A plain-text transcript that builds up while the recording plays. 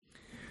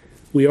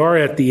We are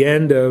at the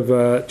end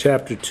of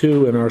chapter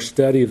 2 in our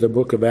study of the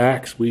book of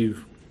Acts.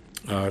 We've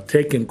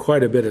taken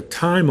quite a bit of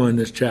time on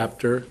this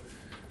chapter,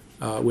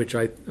 which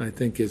I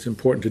think is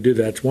important to do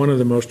that. It's one of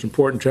the most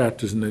important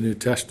chapters in the New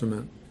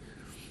Testament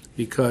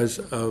because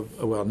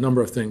of, well, a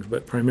number of things,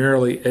 but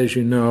primarily, as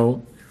you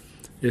know,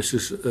 this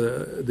is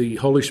the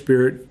Holy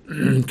Spirit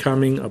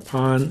coming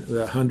upon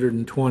the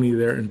 120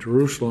 there in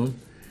Jerusalem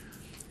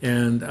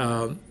and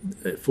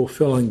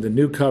fulfilling the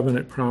new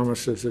covenant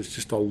promises. There's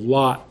just a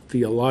lot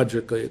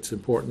theologically it's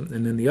important.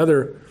 And then the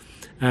other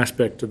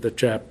aspect of the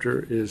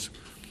chapter is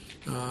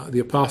the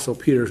Apostle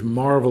Peter's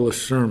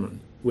marvelous sermon,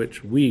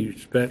 which we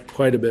spent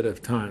quite a bit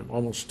of time,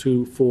 almost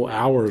 2 full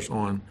hours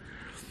on,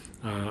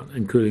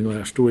 including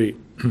last week.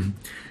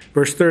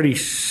 Verse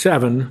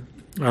 37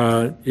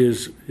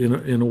 is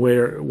in a way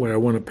where I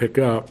want to pick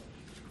up,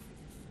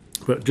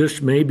 but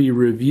just maybe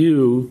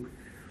review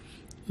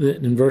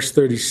in verse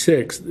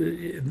 36,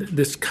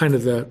 this kind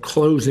of the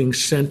closing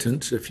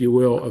sentence, if you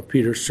will, of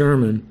Peter's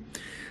sermon,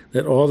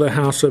 that all the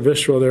house of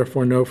Israel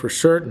therefore know for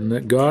certain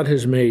that God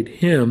has made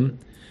him,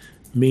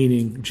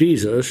 meaning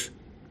Jesus,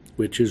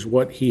 which is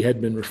what he had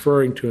been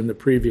referring to in the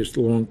previous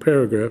long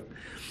paragraph,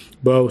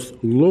 both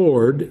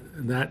Lord,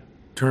 that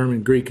term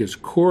in Greek is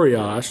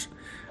kurios,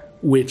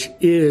 which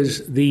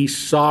is the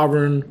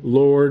sovereign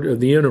Lord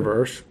of the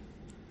universe,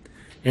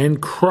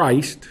 and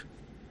Christ,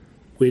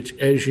 which,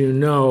 as you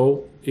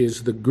know,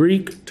 is the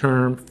Greek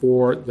term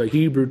for the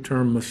Hebrew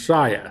term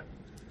Messiah.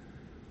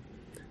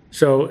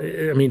 So,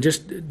 I mean,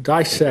 just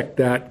dissect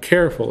that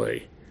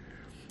carefully.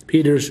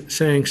 Peter's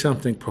saying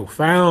something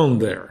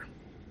profound there.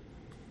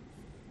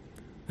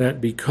 That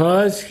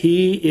because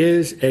he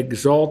is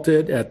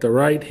exalted at the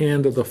right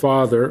hand of the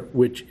Father,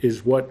 which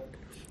is what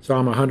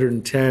Psalm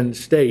 110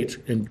 states,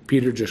 and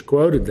Peter just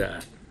quoted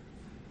that,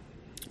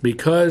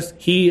 because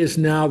he is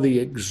now the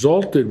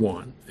exalted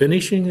one,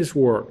 finishing his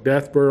work,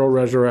 death, burial,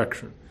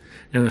 resurrection,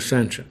 and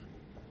ascension.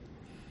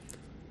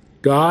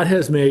 God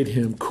has made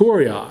him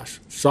kurios,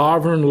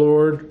 sovereign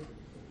Lord,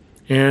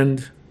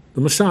 and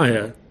the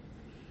Messiah,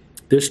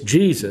 this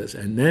Jesus.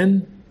 And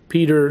then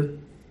Peter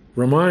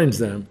reminds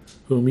them,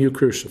 whom you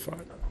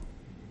crucified.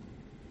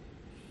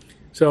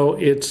 So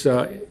it's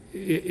a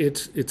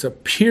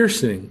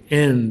piercing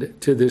end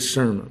to this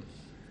sermon.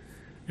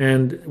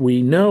 And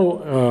we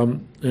know,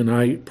 and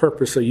I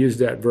purposely use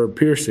that verb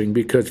piercing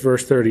because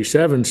verse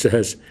 37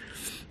 says,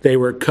 they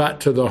were cut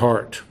to the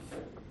heart.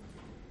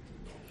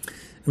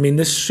 I mean,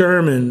 this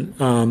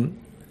sermon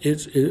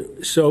is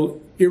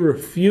so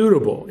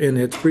irrefutable in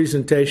its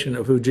presentation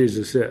of who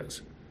Jesus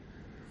is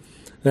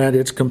that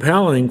it's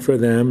compelling for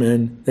them.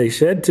 And they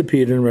said to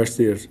Peter and the rest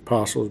of the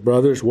apostles,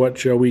 brothers, what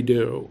shall we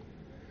do?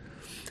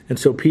 And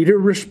so Peter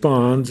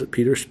responds,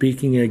 Peter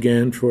speaking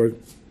again for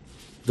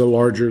the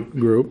larger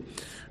group,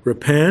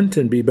 repent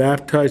and be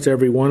baptized,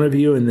 every one of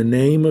you, in the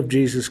name of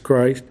Jesus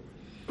Christ,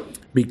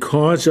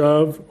 because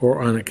of,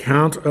 or on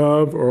account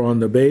of, or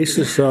on the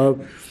basis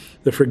of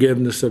the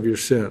forgiveness of your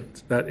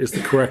sins. That is the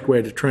correct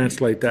way to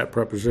translate that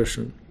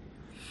preposition.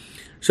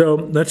 So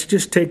let's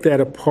just take that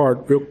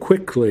apart real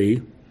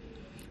quickly.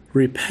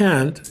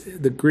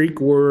 Repent, the Greek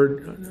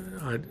word,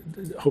 I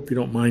hope you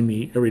don't mind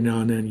me every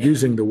now and then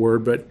using the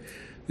word, but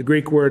the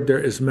Greek word there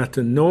is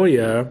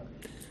metanoia,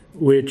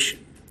 which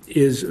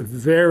is a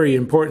very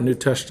important New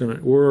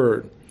Testament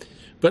word.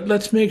 But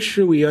let's make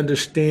sure we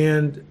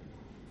understand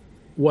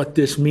what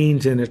this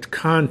means in its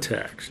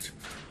context.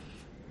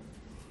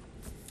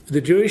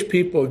 The Jewish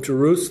people of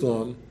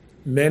Jerusalem,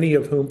 many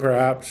of whom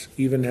perhaps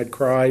even had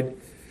cried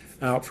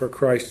out for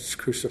Christ's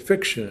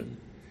crucifixion,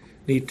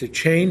 need to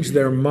change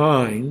their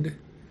mind,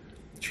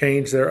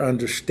 change their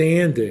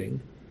understanding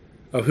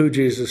of who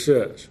Jesus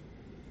is.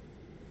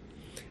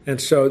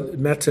 And so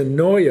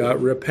metanoia,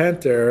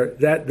 repent there,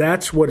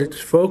 that's what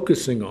it's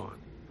focusing on.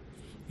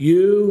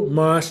 You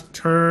must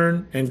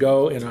turn and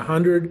go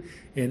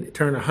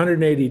turn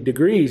 180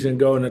 degrees and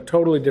go in a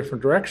totally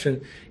different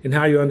direction in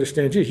how you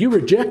understand Jesus. You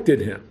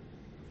rejected him.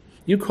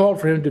 You called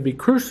for him to be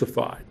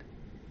crucified.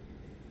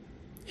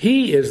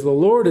 He is the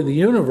Lord of the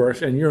universe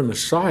and you're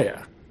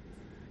Messiah.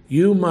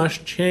 You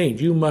must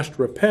change. You must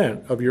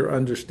repent of your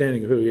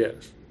understanding of who he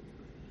is.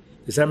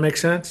 Does that make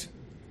sense?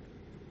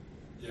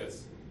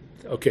 Yes.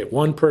 Okay,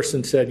 one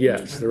person said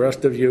yes. The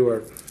rest of you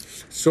are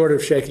sort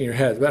of shaking your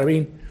heads. But I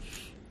mean,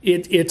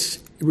 it's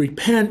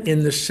repent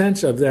in the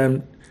sense of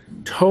them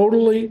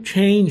totally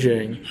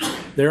changing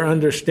their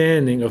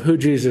understanding of who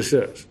Jesus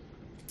is.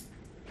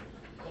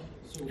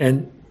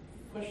 And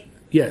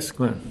yes,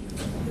 Glenn.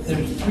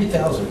 There's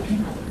 3,000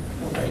 people,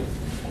 right?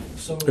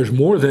 So there's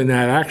more than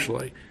that,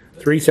 actually.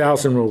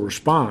 3,000 will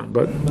respond,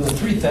 but the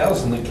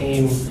 3,000 that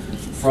came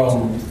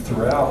from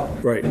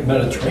throughout right. the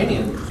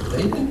Mediterranean,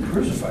 they didn't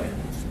crucify him,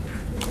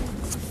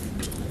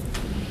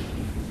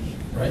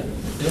 right?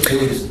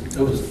 It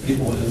was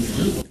people within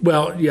Jerusalem.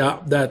 Well, yeah,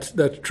 that's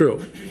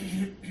true.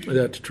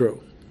 That's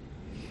true.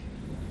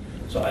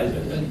 So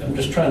I'm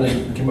just trying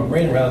to get my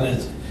brain around it.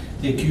 Is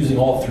he accusing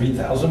all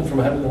 3,000 from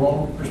having the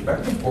wrong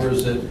perspective, or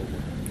is it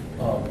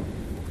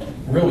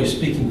really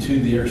speaking to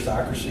the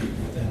aristocracy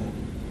within?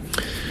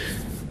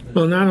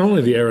 Well, not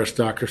only the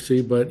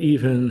aristocracy, but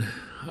even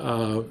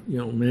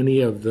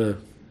many of the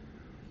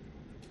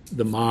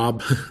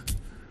mob,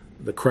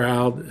 the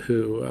crowd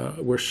who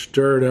were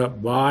stirred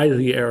up by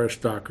the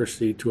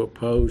aristocracy to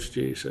oppose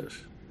Jesus.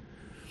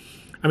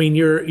 I mean,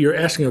 you're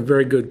asking a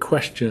very good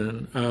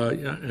question.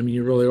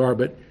 You really are.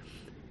 But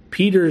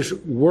Peter's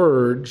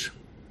words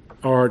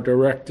are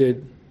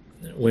directed,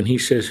 when he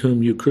says,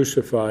 "Whom you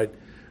crucified,"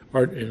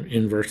 are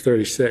in verse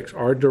 36,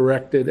 are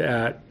directed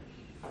at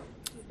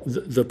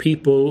the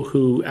people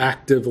who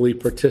actively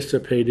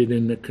participated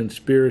in the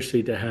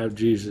conspiracy to have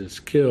Jesus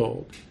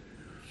killed.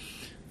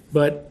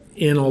 But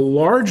in a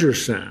larger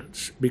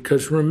sense,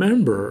 because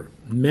remember,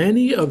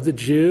 many of the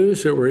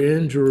Jews that were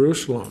in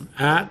Jerusalem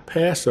at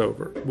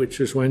Passover,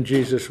 which is when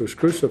Jesus was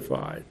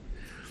crucified,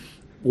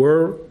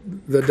 were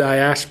the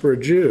diaspora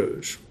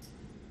Jews.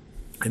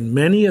 And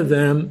many of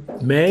them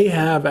may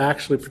have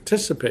actually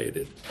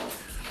participated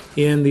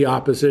in the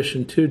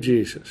opposition to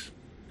Jesus.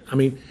 I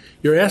mean,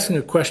 you're asking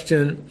a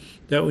question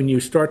that when you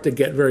start to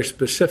get very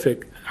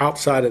specific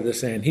outside of the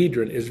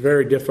Sanhedrin is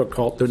very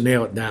difficult to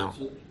nail it down.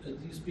 So you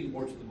speak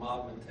more to the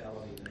mob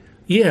mentality then?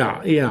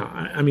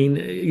 Yeah. I mean,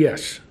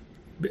 yes.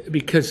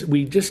 Because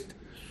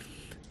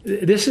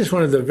this is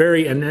one of the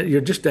and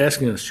you're just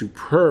asking a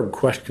superb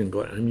question,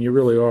 Glenn. I mean, you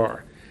really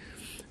are.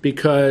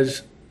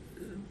 Because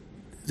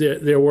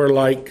there were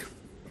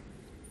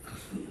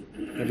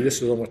maybe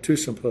this is almost too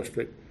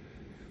simplistic,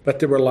 but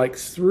there were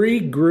three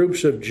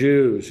groups of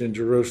Jews in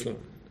Jerusalem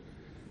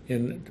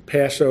in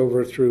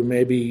Passover through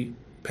maybe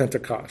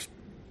Pentecost,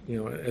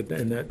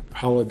 in that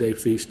holiday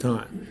feast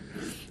time.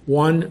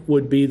 One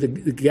would be the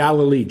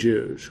Galilee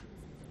Jews,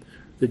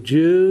 the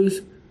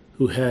Jews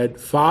who had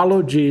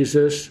followed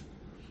Jesus,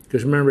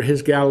 because remember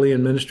his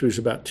Galilean ministry was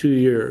about 2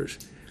 years,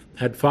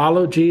 had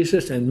followed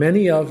Jesus, and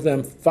many of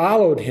them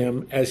followed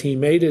him as he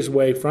made his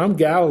way from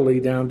Galilee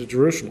down to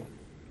Jerusalem.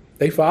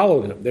 They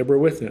followed him. They were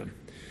with him.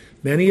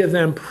 Many of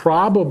them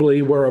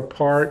probably were a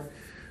part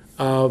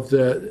of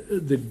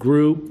the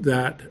group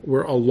that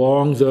were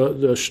along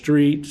the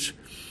streets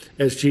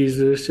as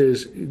Jesus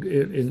is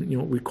in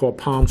what we call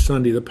Palm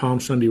Sunday, the Palm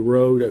Sunday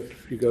Road.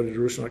 If you go to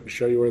Jerusalem, I can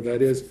show you where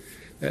that is,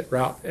 that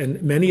route.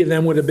 And many of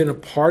them would have been a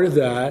part of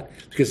that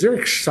because they're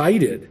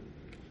excited.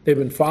 They've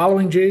been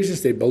following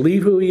Jesus. They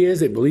believe who he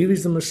is. They believe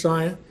he's the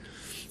Messiah.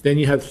 Then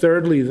you have,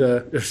 thirdly,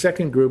 the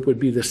second group would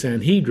be the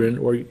Sanhedrin,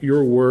 or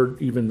your word,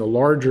 even the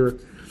larger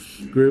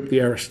group, the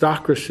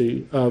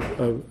aristocracy of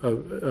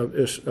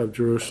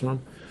Jerusalem.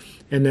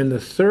 And then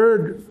the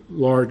third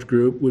large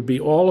group would be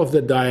all of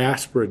the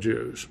diaspora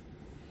Jews.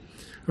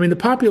 I mean, the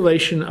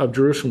population of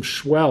Jerusalem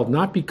swelled,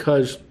 not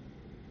because,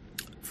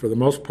 for the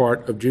most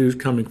part, of Jews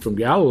coming from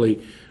Galilee,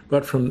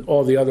 but from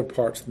all the other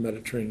parts of the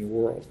Mediterranean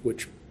world,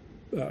 which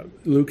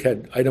Luke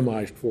had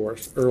itemized for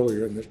us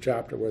earlier in this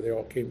chapter where they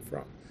all came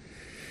from.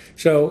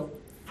 So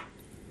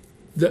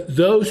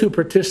those who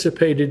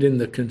participated in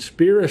the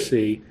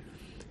conspiracy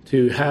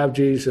to have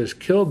Jesus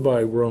killed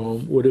by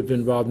Rome would have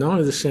involved not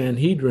only the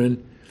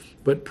Sanhedrin,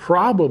 but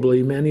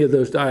probably many of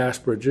those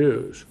diaspora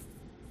Jews.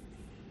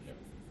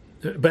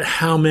 But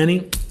how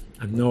many?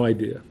 I have no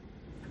idea.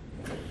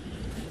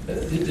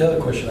 The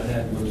other question I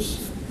had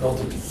was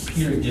relative to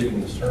Peter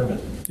giving the sermon.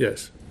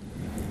 Yes.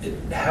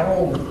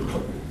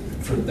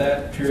 For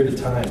that period of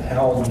time,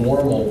 how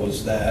normal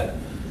was that?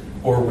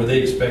 Or were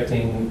they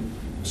expecting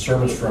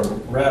sermons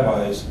from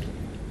rabbis?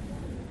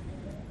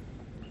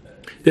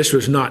 This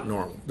was not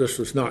normal.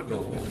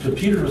 So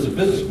Peter was a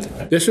businessman,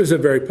 right? This was a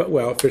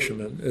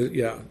fisherman.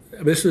 Yeah.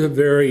 This was a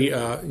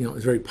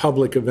very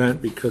public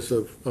event because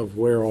of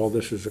where all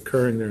this is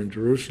occurring there in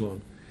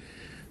Jerusalem.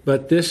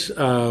 But this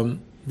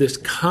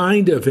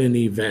kind of an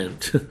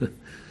event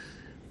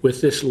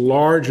with this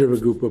large of a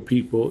group of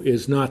people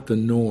is not the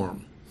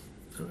norm.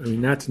 I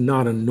mean, that's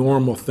not a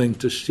normal thing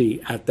to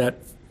see at that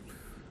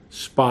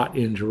spot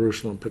in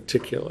Jerusalem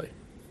particularly.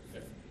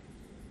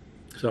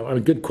 So, I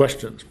mean, good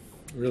questions.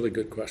 Really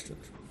good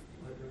questions.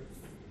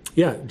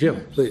 Yeah,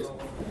 Jim, please.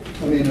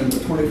 I mean, in the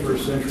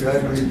 21st century,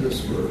 I'd read this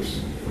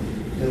verse.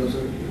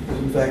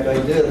 In fact,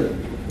 I did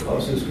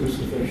cause his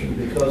crucifixion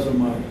because of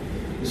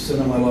the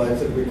sin of my life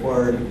that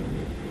required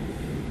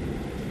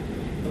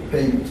a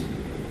payment.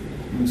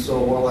 And so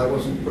while I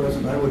wasn't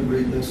present, I would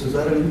read this. Is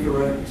that an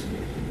incorrect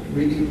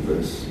reading of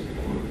this?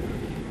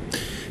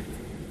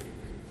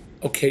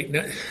 Okay,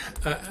 now,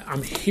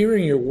 I'm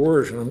hearing your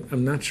words, and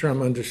I'm not sure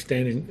I'm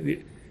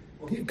understanding.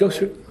 Go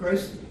through.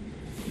 Christ's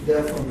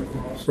death on the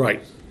cross.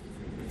 Right.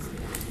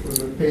 For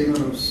the payment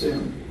of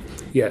sin.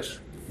 Yes.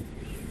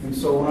 And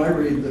so when I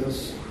read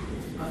this,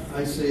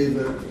 I see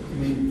that,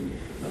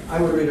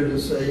 I would read it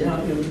as say,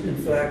 yeah, in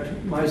fact,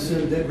 my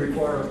sin did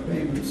require a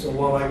payment, so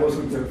while I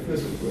wasn't there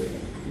physically,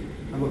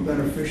 I'm a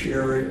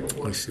beneficiary of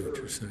what I see what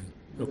you're saying.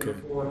 Okay.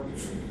 Therefore,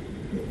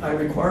 I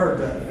required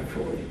that,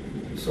 actually.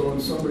 So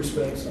in some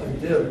respects, I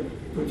did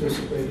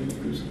participate in the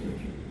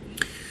crucifixion.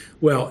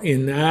 Well,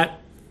 in that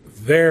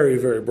very,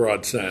 very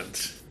broad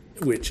sense,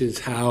 which is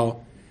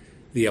how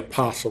the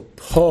Apostle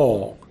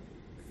Paul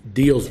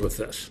deals with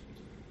this.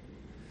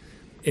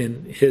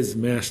 in his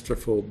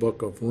masterful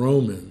book of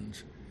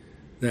Romans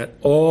that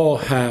all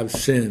have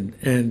sinned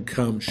and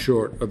come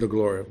short of the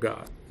glory of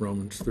God,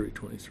 Romans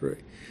 3:23.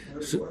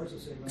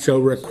 So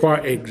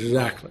require,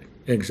 exactly.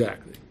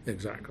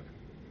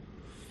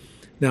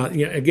 Now,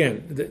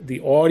 again, the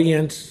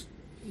audience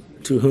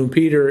to whom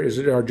Peter is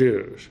are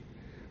Jews,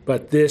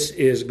 but this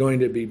is going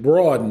to be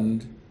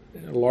broadened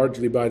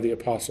largely by the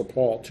Apostle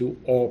Paul to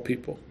all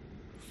people.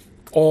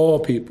 All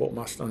people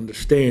must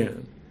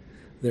understand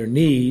their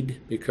need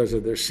because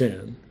of their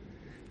sin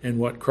and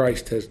what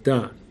Christ has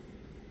done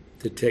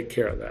to take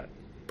care of that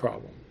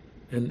problem.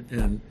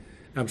 And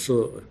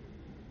absolutely.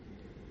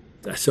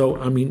 So,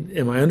 I mean,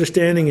 am I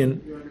understanding?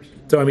 And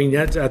so, I mean,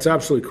 that's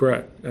absolutely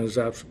correct. That is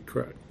absolutely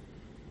correct.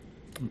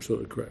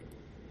 Absolutely correct.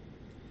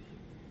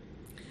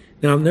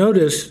 Now,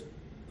 notice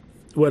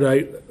what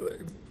I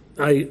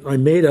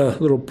made a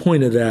little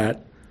point of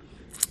that,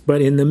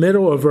 but in the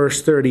middle of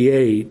verse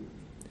 38,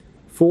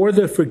 for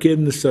the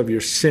forgiveness of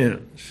your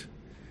sins.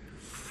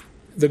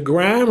 The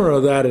grammar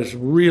of that is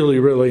really,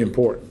 really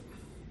important.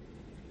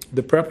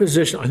 The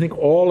preposition, I think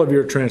all of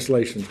your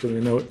translations, because I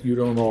know you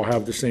don't all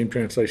have the same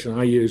translation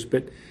I use,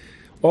 but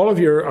all of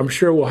your, I'm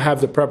sure, will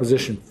have the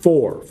preposition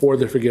for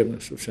the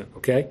forgiveness of sin,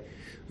 okay?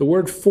 The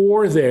word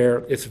for there,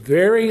 it's a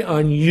very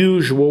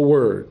unusual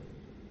word.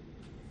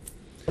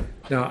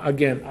 Now,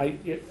 again,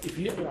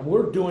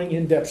 we're doing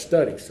in-depth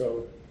study,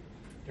 so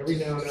every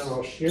now and then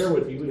I'll share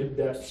with you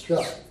in-depth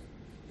stuff.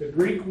 The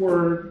Greek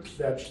word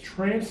that's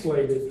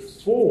translated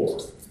for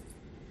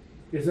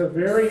is a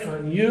very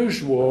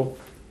unusual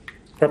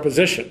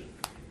preposition.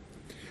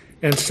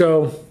 And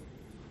so,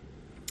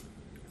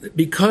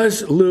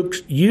 because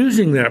Luke's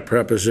using that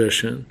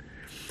preposition,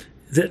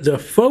 the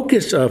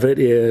focus of it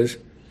is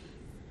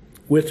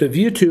with a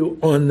view to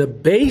on the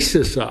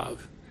basis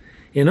of.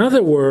 In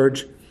other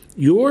words,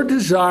 your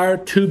desire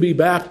to be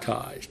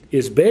baptized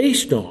is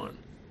based on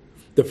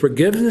the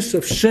forgiveness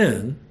of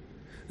sin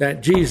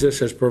that Jesus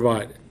has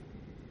provided.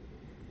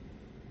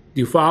 Do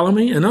you follow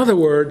me? In other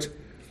words,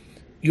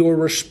 your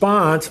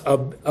response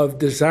of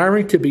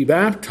desiring to be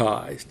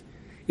baptized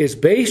is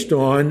based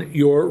on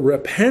your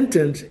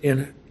repentance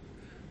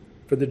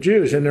for the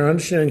Jews and their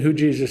understanding who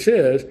Jesus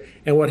is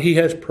and what he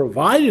has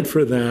provided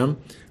for them,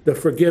 the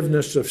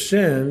forgiveness of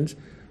sins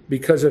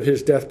because of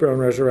his death, burial,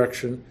 and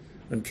resurrection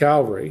on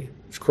Calvary,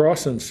 his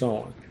cross and so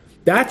on.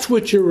 That's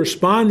what you're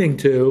responding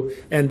to,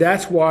 and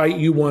that's why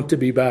you want to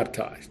be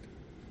baptized.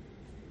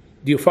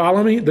 Do you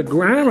follow me? The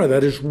grammar,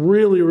 that is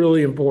really,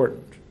 really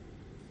important.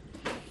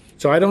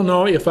 So I don't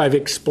know if I've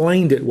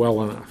explained it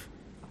well enough,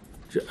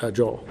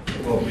 Joel.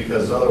 Well,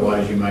 because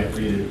otherwise you might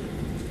read it,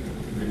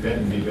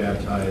 repent and be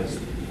baptized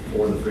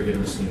for the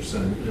forgiveness of your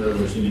sin. In other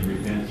words, you need to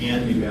repent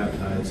and be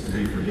baptized to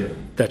be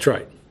forgiven. That's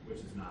right. Which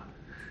is not.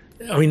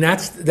 I mean,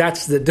 that's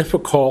the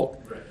difficult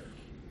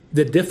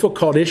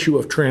issue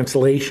of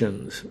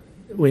translations.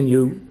 When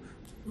you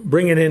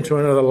bring it into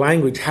another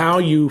language, how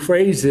you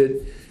phrase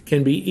it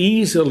can be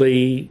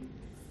easily,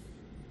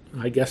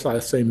 I guess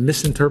I'll say,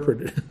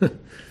 misinterpreted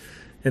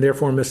and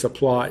therefore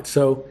misapplied.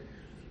 So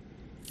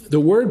the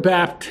word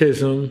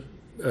baptism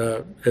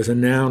as a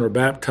noun or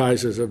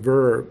baptize as a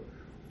verb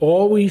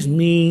always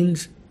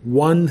means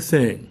one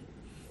thing,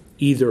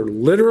 either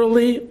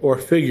literally or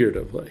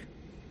figuratively.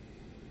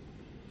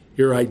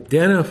 You're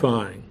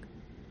identifying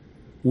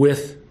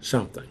with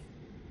something.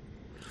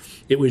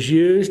 It was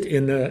used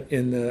in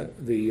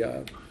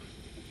the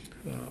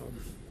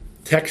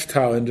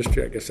textile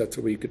industry, I guess that's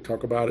the way you could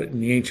talk about it,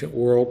 in the ancient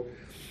world,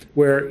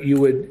 where you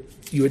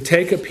would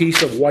take a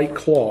piece of white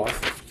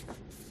cloth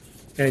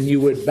and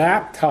you would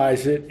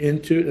baptize it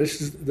into,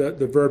 this is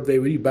the verb they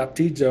would use,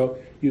 baptizo,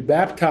 you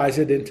baptize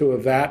it into a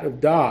vat of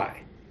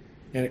dye.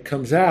 And it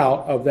comes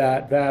out of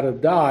that vat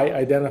of dye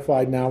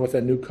identified now with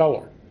a new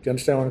color. Do you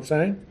understand what I'm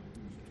saying?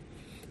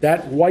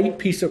 That white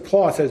piece of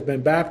cloth has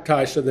been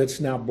baptized so that it's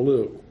now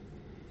blue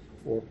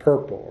or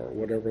purple or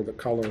whatever the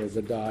color of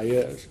the dye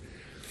is.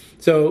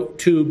 So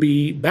to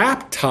be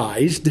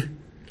baptized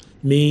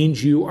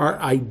means you are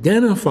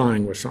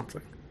identifying with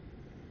something.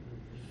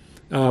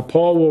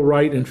 Paul will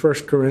write in 1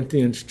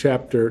 Corinthians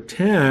chapter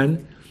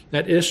 10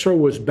 that Israel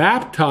was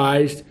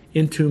baptized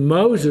into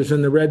Moses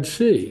in the Red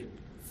Sea.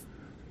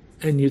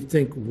 And you'd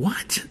think,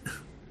 what?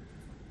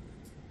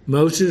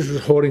 Moses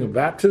was holding a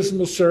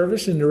baptismal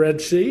service in the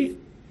Red Sea?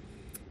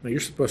 Now, you're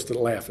supposed to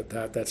laugh at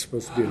that. That's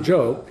supposed to be a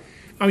joke.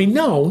 I mean,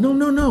 no.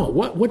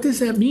 What does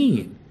that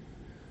mean?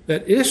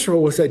 That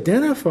Israel was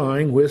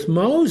identifying with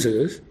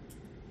Moses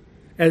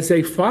as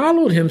they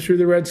followed him through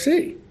the Red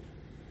Sea.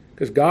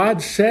 Because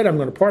God said, I'm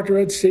going to part the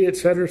Red Sea,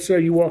 etc., so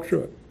you walk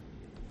through it.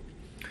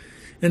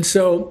 And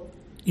so,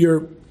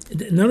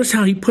 notice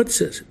how he puts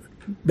this.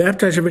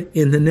 Baptize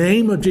in the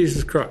name of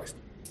Jesus Christ.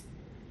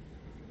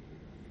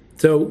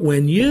 So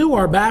when you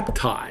are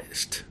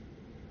baptized,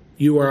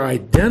 you are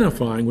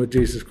identifying with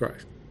Jesus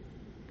Christ.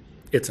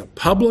 It's a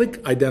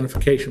public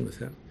identification with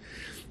him.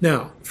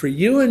 Now, for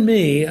you and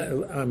me,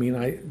 I mean,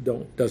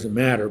 doesn't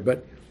matter,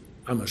 but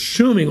I'm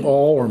assuming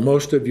all or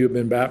most of you have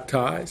been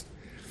baptized.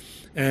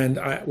 And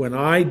when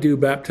I do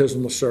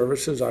baptismal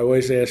services, I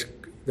always ask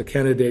the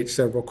candidates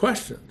several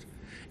questions.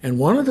 And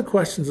one of the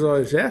questions I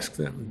always ask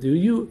them, do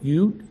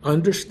you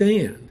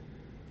understand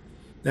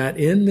that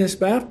in this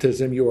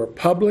baptism you are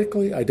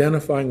publicly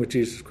identifying with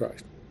Jesus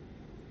Christ?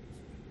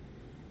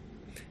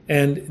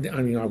 And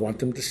I want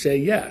them to say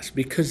yes,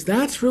 because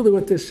that's really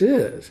what this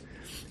is.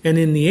 And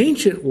in the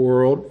ancient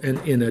world, and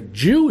in a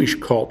Jewish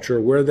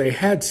culture where they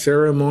had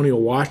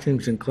ceremonial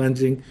washings and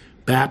cleansing,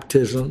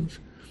 baptisms,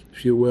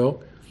 if you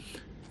will,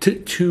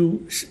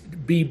 to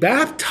be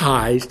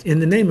baptized in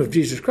the name of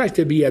Jesus Christ,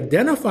 to be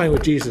identifying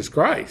with Jesus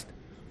Christ,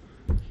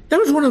 that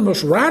was one of the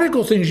most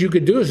radical things you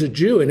could do as a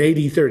Jew in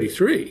AD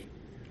 33.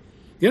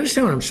 You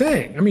understand what I'm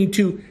saying? I mean,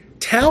 to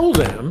tell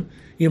them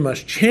you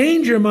must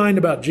change your mind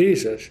about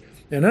Jesus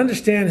and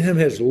understand him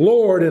as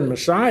Lord and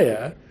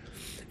Messiah,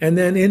 and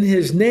then in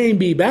his name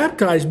be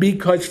baptized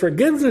because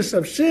forgiveness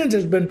of sins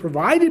has been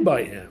provided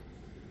by him.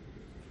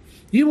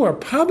 You are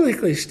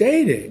publicly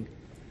stating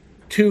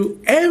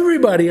to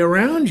everybody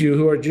around you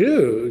who are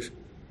Jews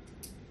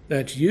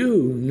that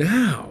you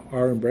now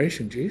are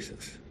embracing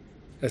Jesus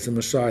as the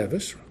Messiah of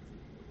Israel.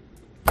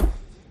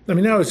 I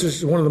mean, that was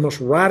just one of the most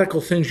radical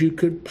things you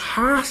could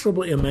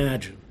possibly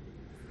imagine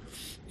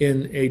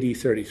in AD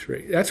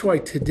 33. That's why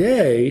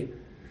today,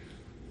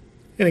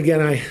 and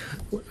again,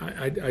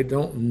 I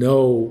don't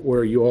know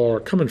where you all are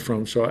coming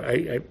from, so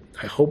I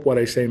hope what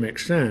I say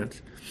makes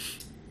sense.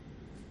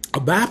 A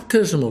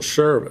baptismal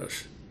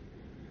service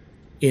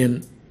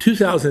in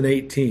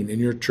 2018 in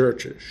your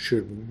churches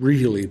should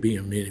really be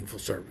a meaningful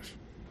service.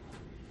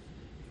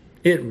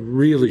 It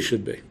really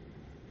should be.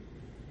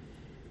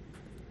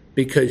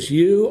 Because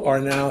you are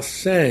now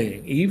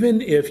saying,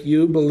 even if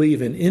you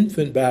believe in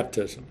infant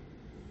baptism,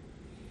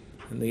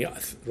 and the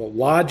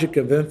logic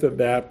of infant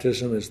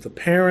baptism is the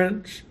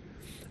parents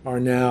are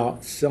now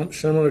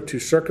similar to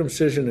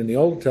circumcision in the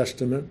Old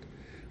Testament,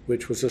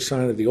 which was a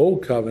sign of the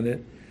Old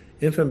Covenant.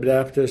 Infant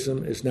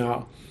baptism is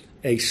now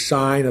a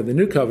sign of the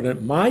New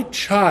Covenant. My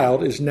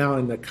child is now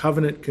in the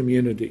covenant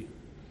community.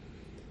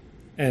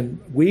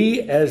 And we,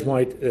 as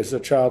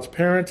the child's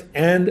parents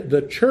and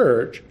the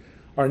church,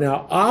 are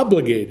now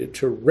obligated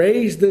to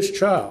raise this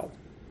child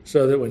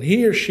so that when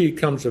he or she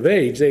comes of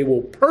age, they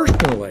will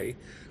personally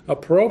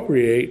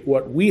appropriate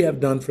what we have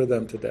done for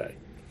them today.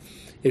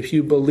 If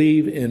you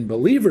believe in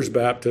believer's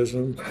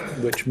baptism,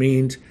 which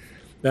means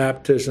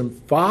baptism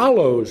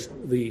follows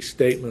the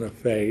statement of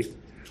faith,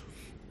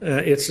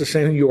 it's the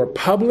same. You are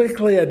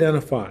publicly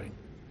identifying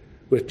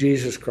with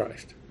Jesus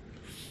Christ.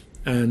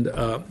 And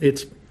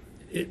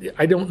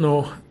I don't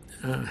know,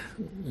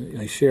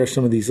 I share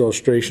some of these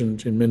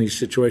illustrations in many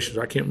situations.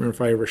 I can't remember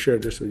if I ever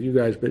shared this with you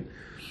guys, but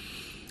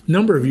a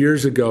number of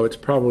years ago, it's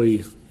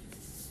probably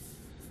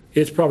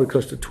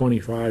close to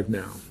 25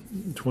 now,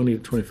 20 to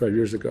 25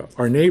 years ago.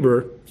 Our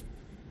neighbor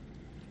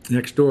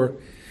next door,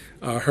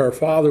 her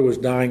father was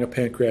dying of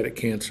pancreatic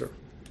cancer.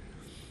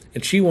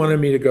 And she wanted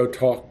me to go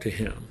talk to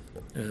him.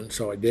 And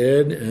so I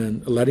did,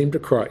 and led him to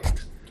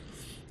Christ.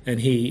 And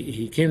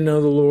he came to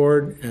know the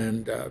Lord,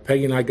 and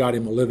Peggy and I got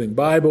him a Living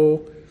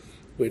Bible,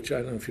 which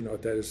I don't know if you know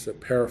what that is, a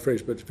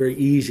paraphrase, but it's very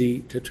easy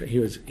to.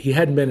 He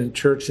hadn't been in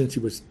church since he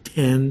was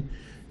 10,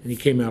 and he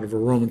came out of a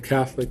Roman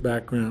Catholic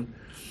background.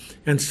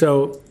 And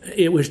so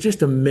it was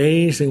just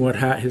amazing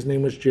his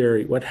name was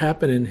Jerry, what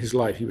happened in his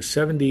life. He was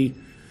 70, I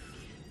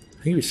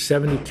think he was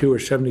 72 or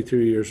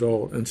 73 years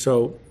old. And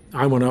so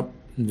I went up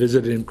and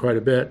visited him quite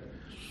a bit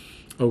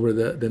over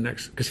the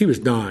next, because he was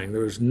dying.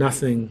 There was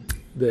nothing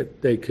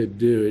that they could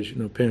do. As you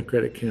know,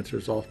 pancreatic cancer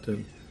is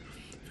often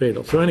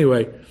fatal. So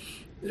anyway,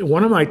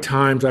 one of my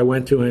times I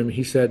went to him,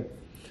 he said,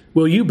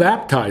 "Will you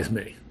baptize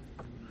me?"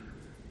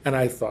 And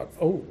I thought,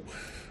 oh,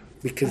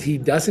 because he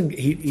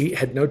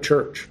had no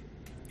church.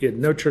 He had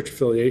no church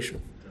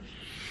affiliation.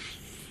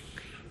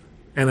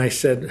 And I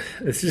said,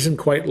 this isn't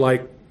quite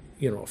like,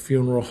 a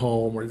funeral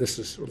home, or this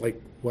is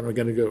like, what am I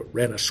going to go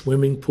rent a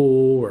swimming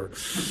pool?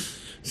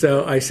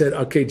 So I said,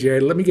 okay, Jerry,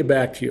 let me get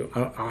back to you.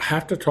 I'll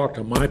have to talk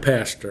to my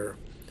pastor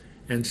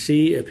and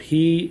see if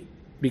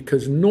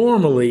because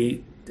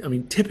normally,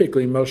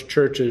 typically most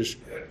churches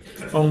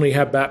only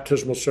have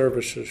baptismal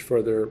services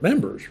for their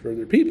members, for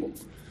their people.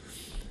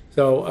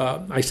 So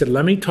I said,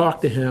 let me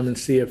talk to him and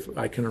see if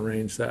I can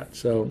arrange that.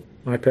 So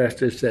my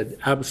pastor said,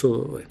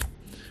 absolutely.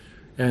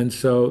 And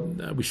so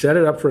we set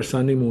it up for a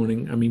Sunday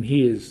morning.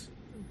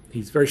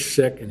 He's very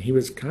sick, and he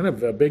was kind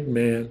of a big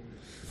man.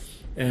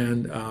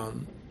 And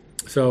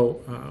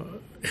so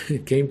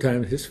it came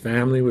time, his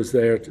family was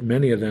there.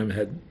 Many of them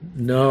had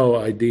no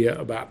idea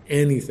about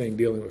anything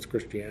dealing with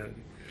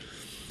Christianity.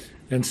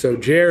 And so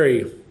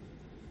Jerry,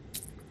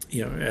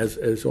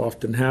 as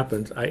often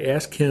happens, I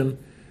asked him,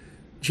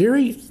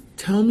 Jerry,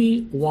 tell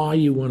me why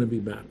you want to be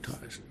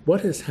baptized.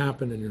 What has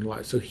happened in your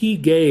life? So he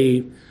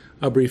gave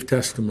a brief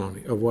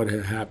testimony of what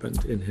had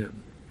happened in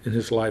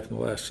his life in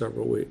the last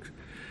several weeks.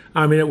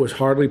 It was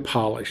hardly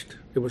polished.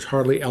 It was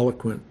hardly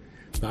eloquent,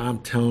 but I'm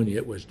telling you,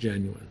 it was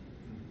genuine.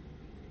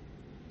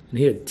 And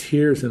he had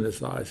tears in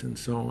his eyes and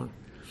so on.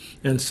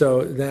 And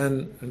so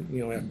then,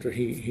 after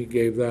he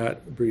gave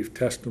that brief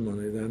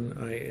testimony, then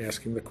I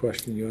asked him the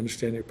question, you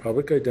understand you're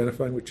publicly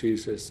identifying with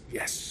Jesus?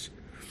 Yes.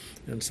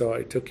 And so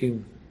I took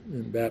him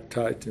and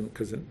baptized him,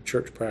 because in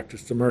church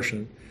practiced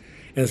immersion.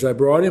 And as I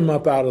brought him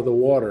up out of the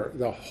water,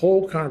 the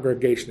whole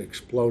congregation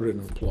exploded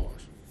in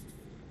applause.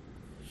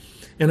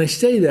 And I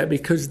say that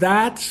because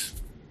that's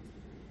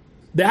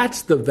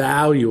the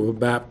value of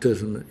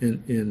baptism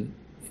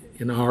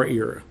in our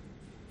era,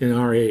 in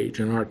our age,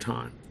 in our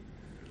time.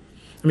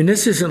 I mean,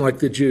 this isn't like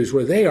the Jews,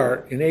 where they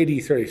are, in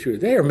AD 33,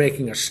 they are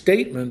making a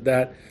statement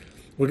that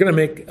we're going to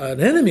make an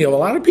enemy of a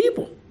lot of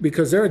people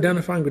because they're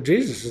identifying with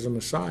Jesus as a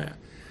Messiah.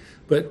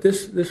 But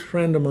this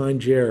friend of mine,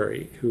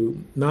 Jerry,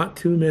 who not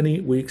too many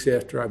weeks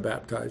after I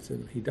baptized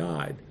him, he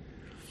died.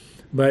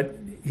 But,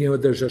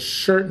 there's a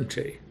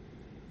certainty.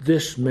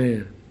 This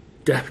man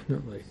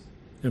definitely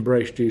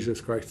embraced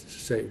Jesus Christ as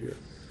Savior.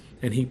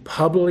 And he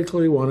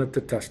publicly wanted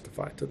to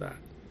testify to that.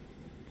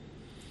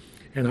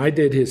 And I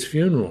did his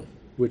funeral,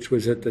 which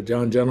was at the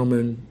John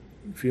Gentleman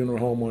Funeral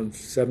Home on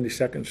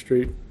 72nd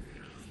Street,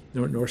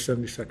 North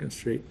 72nd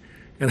Street.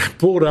 And I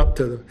pulled up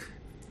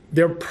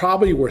there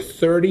probably were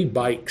 30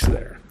 bikes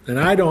there. And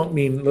I don't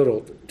mean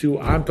little,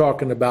 I'm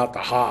talking about the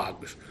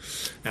hogs.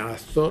 And I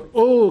thought,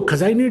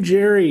 because I knew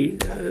Jerry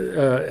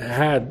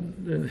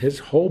had, his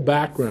whole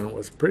background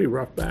was a pretty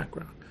rough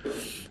background.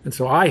 And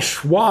so I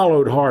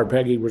swallowed hard.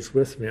 Peggy was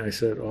with me. I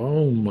said,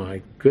 oh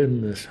my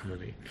goodness,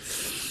 honey.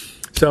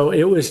 So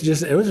it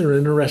was an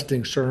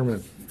interesting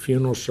sermon,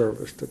 funeral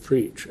service to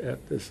preach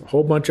at this, a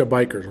whole bunch of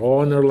bikers,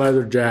 all in their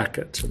leather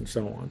jackets and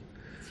so on.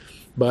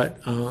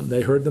 But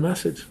they heard the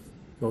message,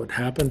 what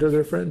happened to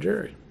their friend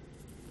Jerry.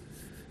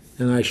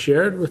 And I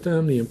shared with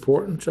them the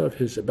importance of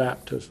his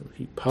baptism.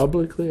 He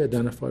publicly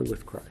identified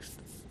with Christ.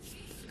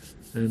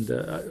 And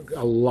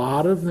a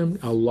lot of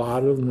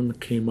them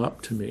came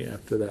up to me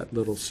after that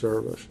little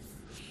service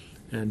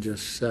and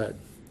just said,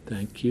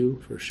 thank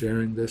you for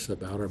sharing this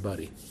about our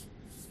buddy.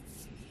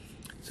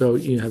 So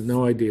you have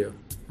no idea.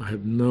 I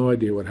have no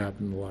idea what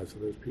happened in the lives of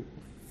those people.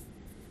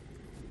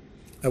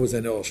 That was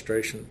an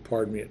illustration.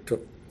 Pardon me, it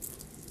took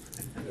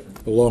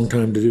a long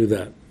time to do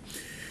that.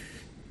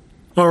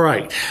 All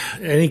right.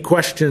 Any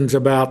questions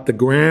about the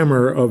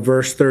grammar of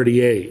verse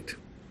 38?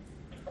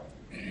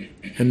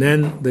 And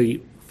then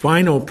the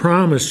final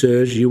promise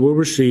is you will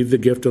receive the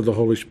gift of the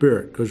Holy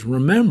Spirit. Because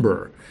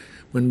remember,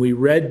 when we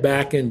read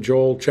back in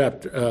Joel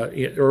chapter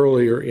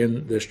earlier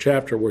in this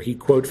chapter where he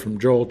quotes from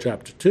Joel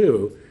chapter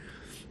 2,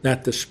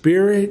 that the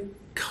Spirit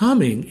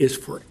coming is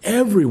for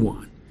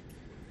everyone.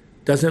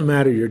 Doesn't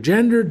matter your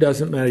gender,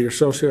 doesn't matter your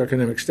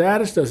socioeconomic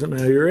status, doesn't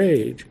matter your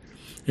age.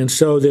 And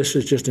so this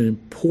is just an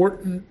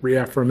important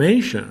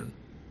reaffirmation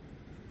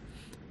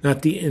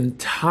that the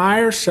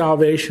entire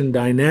salvation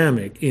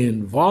dynamic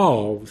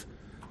involves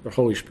the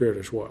Holy Spirit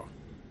as well.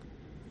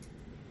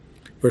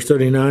 Verse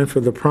 39, for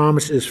the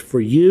promise is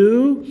for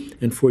you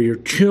and for your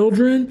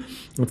children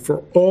and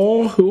for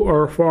all who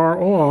are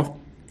far off,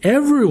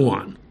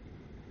 everyone.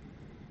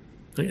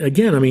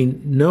 Again, I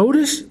mean,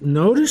 notice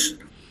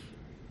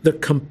the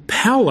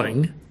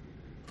compelling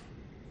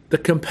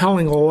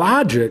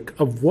logic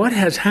of what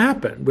has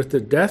happened with the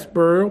death,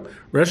 burial,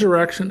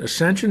 resurrection,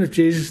 ascension of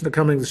Jesus, and the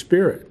coming of the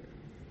Spirit.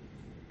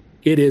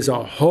 It is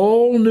a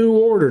whole new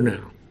order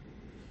now.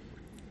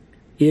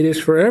 It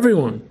is for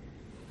everyone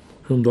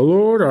whom the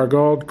Lord our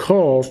God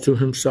calls to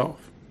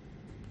himself.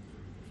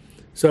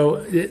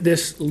 So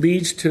this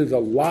leads to the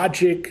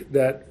logic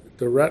that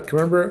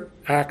remember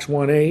Acts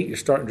 1:8, you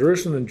start in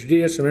Jerusalem and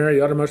Judea, Samaria,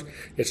 the uttermost.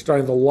 It's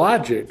starting the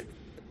logic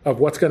of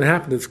what's going to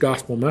happen to this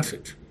gospel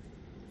message.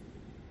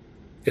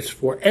 It's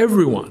for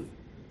everyone.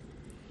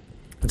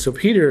 And so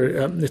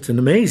Peter, it's an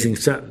amazing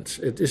sentence.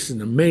 This is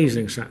an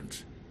amazing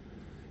sentence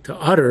to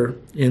utter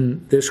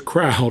in this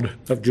crowd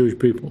of Jewish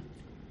people.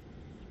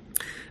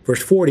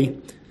 Verse 40,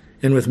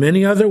 and with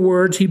many other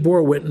words he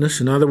bore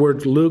witness. In other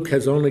words, Luke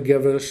has only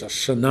given us a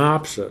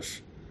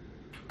synopsis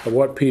of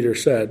what Peter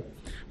said.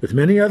 With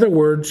many other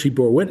words he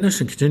bore witness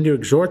and continued to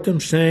exhort them,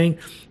 saying,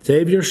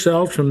 save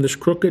yourselves from this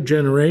crooked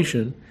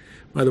generation.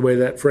 By the way,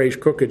 that phrase,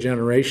 crooked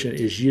generation,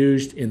 is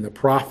used in the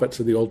prophets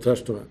of the Old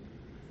Testament,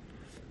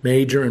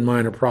 major and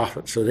minor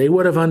prophets. So they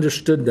would have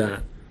understood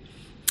that.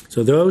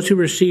 So those who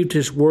received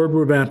his word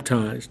were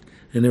baptized,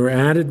 and there were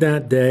added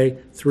that day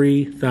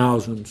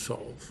 3,000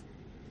 souls.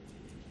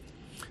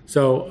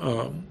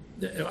 So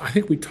I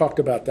think we talked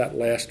about that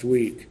last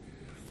week,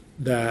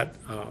 that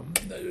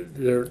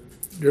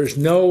there's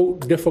no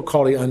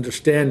difficulty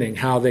understanding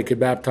how they could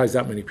baptize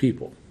that many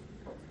people.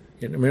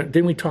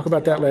 Didn't we talk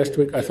about that last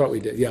week? I thought we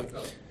did, yeah.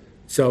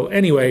 So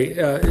anyway,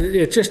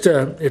 it's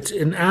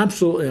an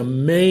absolutely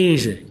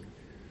amazing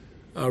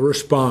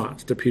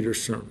response to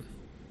Peter's sermon.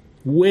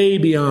 Way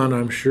beyond,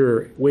 I'm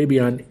sure, way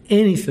beyond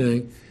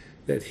anything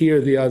that he or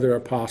the other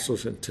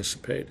apostles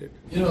anticipated.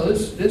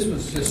 This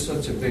was just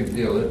such a big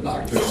deal. It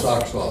knocked their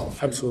socks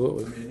off.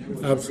 Absolutely. I mean, it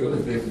was Absolutely.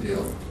 a really big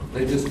deal.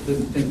 They just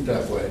didn't think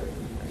that way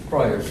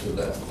prior to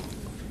that.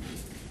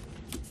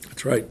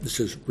 That's right.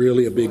 This is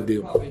really a big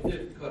deal. Probably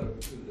did cut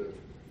it to the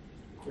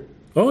quick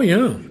Oh,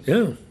 yeah.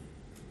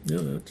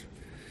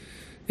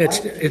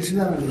 It's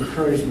not an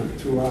encouragement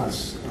to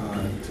us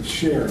to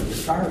share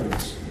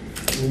regardless.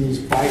 I mean, these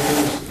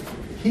bikers,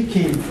 he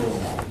came for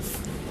all,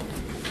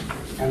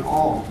 and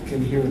all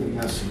can hear the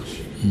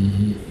message.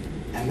 Mm-hmm.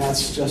 And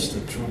that's just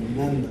a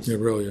tremendous It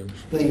really is.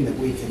 thing that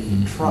we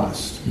can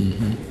trust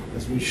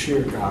as we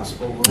share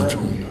gospel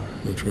wherever we are.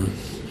 That's right.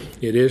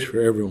 It is for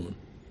everyone.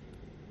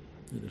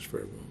 It is for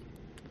everyone.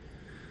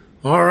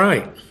 All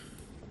right.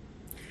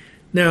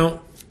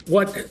 Now,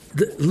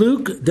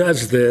 Luke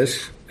does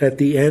this at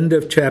the end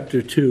of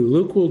chapter 2.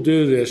 Luke will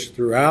do this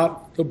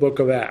throughout the book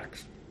of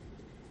Acts.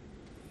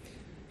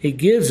 He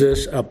gives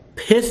us a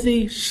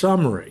pithy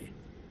summary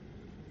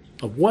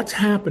of what's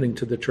happening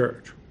to the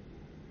church.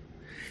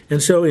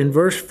 And so in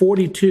verse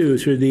 42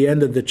 through the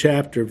end of the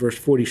chapter, verse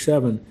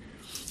 47,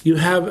 you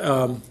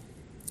have,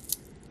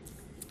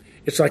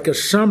 it's like a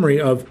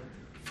summary of,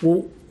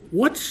 well,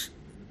 what's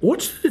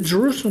the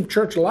Jerusalem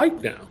church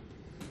like now?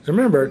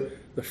 Remember,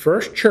 the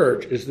first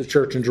church is the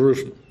church in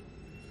Jerusalem.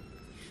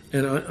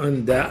 And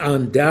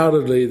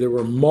undoubtedly, there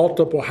were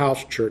multiple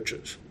house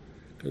churches.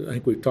 I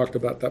think we've talked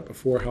about that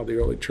before, how the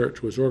early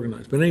church was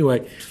organized. But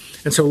anyway,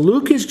 and so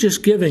Luke is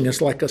just giving us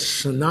like a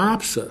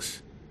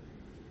synopsis.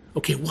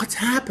 Okay, what's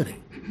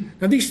happening?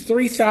 Now, these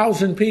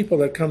 3,000 people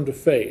that come to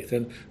faith,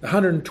 and the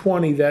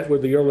 120 that were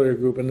the earlier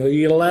group, and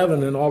the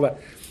 11 and all that,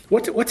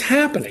 what's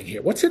happening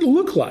here? What's it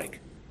look like?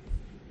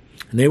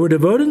 And they were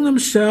devoting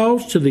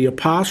themselves to the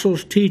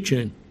apostles'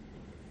 teaching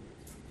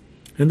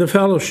and the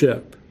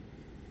fellowship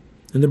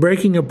and the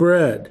breaking of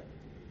bread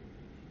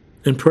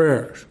and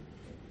prayers.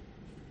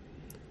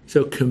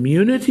 So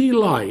community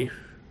life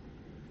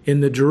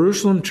in the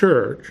Jerusalem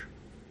church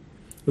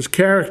was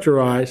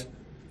characterized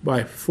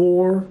by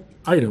 4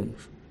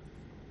 items.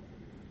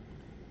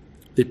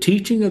 The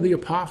teaching of the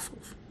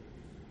apostles.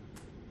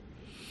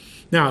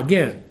 Now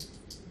again,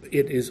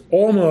 it is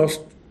almost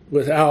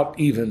without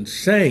even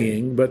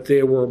saying, but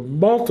there were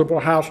multiple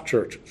house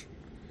churches.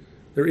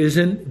 There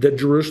isn't the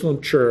Jerusalem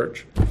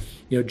church,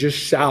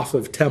 just south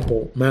of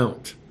Temple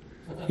Mount.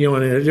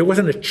 And there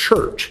wasn't a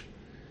church.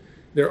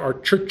 There are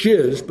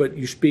churches, but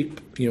you speak,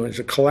 as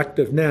a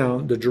collective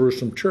noun, the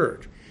Jerusalem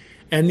church.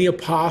 And the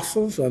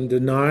apostles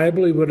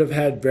undeniably would have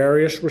had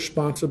various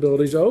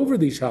responsibilities over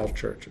these house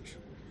churches.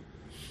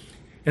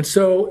 And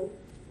so,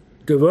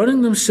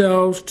 devoting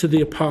themselves to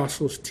the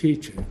apostles'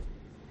 teaching,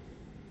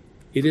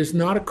 it is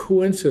not a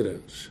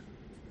coincidence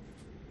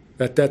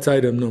that that's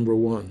item number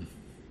 1.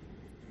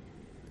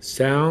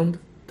 Sound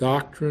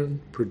doctrine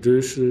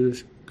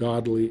produces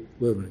godly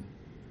living.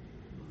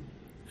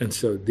 And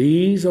so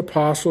these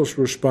apostles'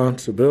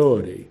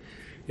 responsibility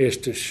is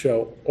to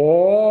show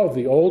all of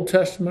the Old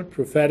Testament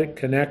prophetic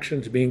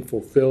connections being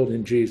fulfilled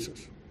in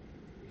Jesus.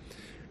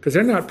 Because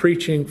they're not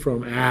preaching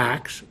from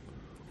Acts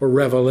or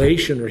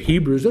Revelation or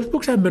Hebrews. Those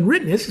books haven't been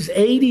written. This is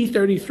AD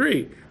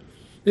 33.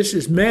 This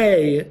is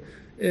May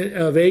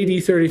of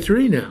AD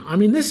 33 now. I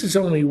mean, this is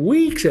only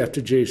weeks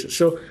after Jesus.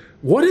 So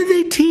what are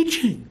they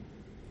teaching?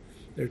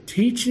 They're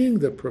teaching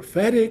the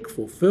prophetic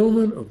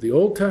fulfillment of the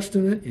Old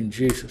Testament in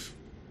Jesus.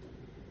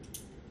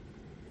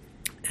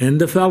 And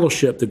the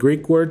fellowship, the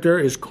Greek word there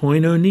is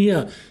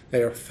koinonia.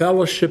 They are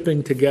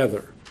fellowshipping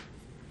together,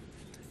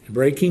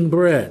 breaking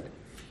bread.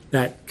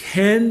 That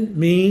can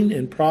mean,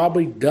 and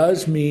probably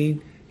does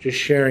mean, just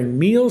sharing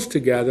meals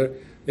together.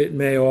 It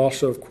may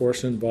also, of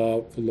course,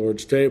 involve the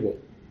Lord's table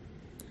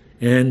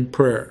and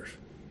prayers.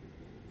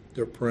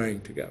 They're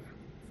praying together.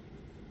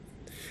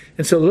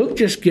 And so Luke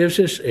just gives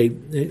us a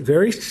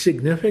very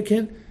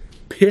significant,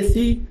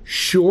 pithy,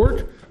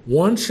 short,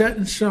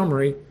 one-sentence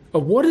summary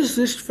of what is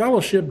this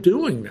fellowship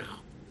doing now?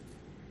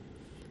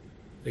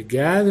 They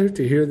gather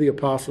to hear the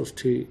apostles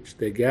teach.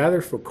 They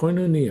gather for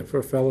koinonia,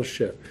 for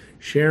fellowship,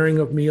 sharing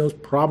of meals,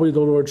 probably the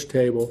Lord's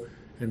table,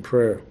 and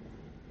prayer.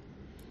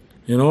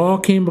 And all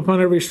came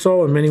upon every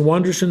soul, and many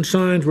wonders and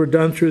signs were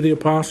done through the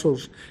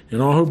apostles,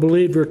 and all who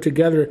believed were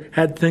together,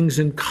 had things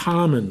in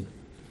common.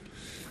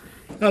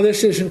 Now,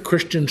 this isn't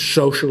Christian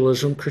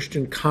socialism,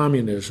 Christian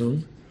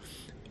communism.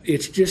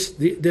 It's just,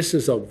 this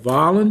is a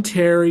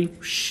voluntary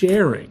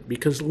sharing.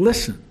 Because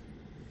listen,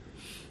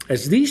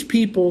 as these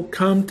people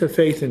come to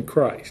faith in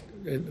Christ,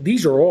 and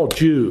these are all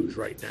Jews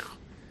right now,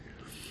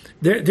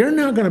 they're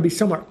now going to be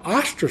somewhat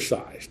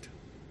ostracized.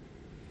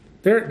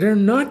 They're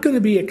not going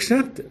to be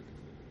accepted.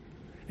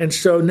 And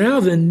so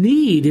now the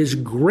need is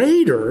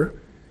greater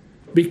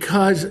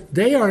because of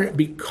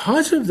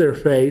their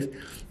faith,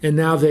 and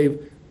now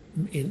they've,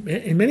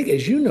 in many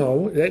cases,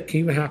 that can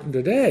even happen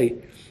today.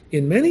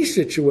 In many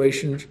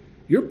situations,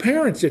 your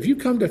parents, if you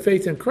come to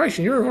faith in Christ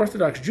and you're an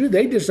Orthodox Jew,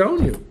 they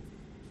disown you.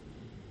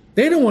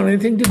 They don't want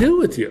anything to do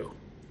with you.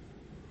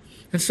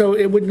 And so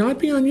it would not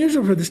be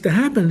unusual for this to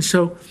happen.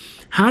 So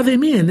how they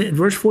mean? In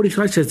verse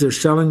 45 says they're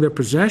selling their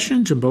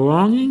possessions and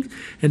belongings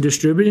and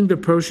distributing the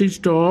proceeds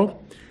to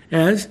all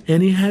as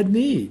any had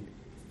need.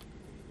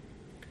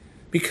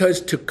 Because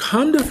to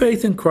come to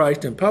faith in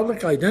Christ and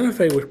publicly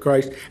identify with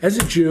Christ as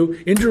a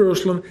Jew in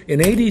Jerusalem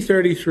in AD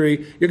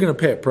 33, you're going to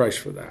pay a price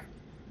for that.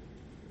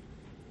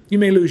 You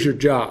may lose your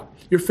job.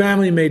 Your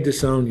family may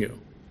disown you.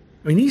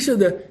 I mean,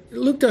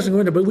 Luke doesn't go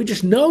into, but we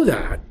just know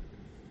that.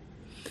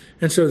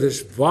 And so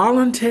this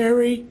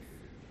voluntary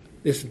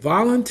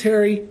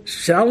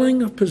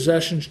selling of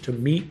possessions to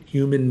meet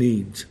human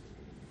needs.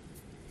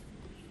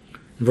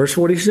 In verse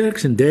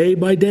 46, and day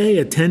by day,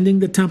 attending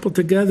the temple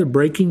together,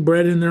 breaking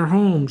bread in their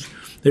homes,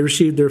 they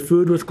received their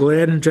food with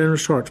glad and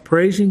generous hearts,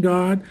 praising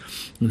God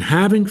and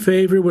having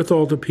favor with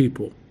all the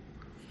people.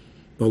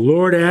 The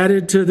Lord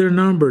added to their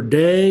number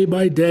day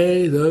by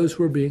day those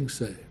who were being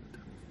saved.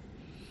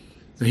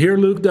 Now here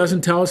Luke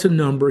doesn't tell us a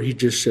number. He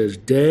just says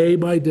day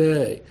by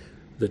day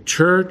the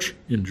church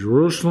in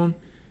Jerusalem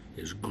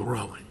is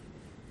growing.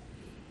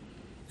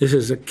 This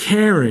is a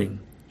caring,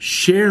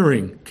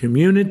 sharing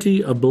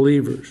community of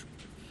believers.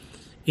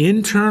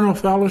 Internal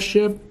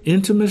fellowship,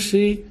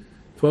 intimacy,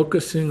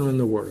 focusing on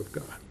the Word of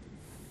God.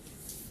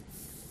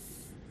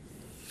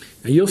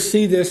 Now you'll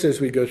see this as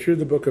we go through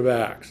the book of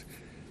Acts.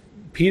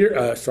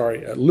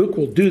 Luke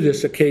will do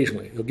this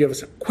occasionally. He'll give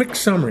us a quick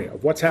summary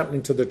of what's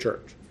happening to the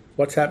church.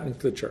 What's happening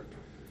to the church?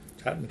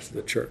 What's happening to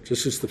the church?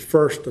 This is the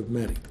first of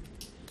many.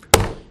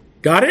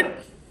 Got it?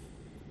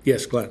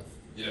 Yes, Glenn.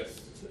 Yes.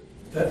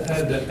 That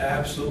had to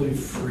absolutely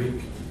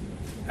freak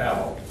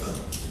out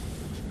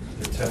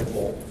the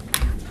temple,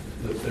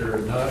 that they're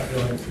not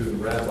going to the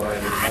rabbi,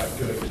 they're not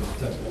going to the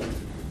temple,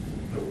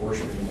 they're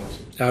worshiping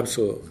Moses.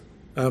 Absolutely.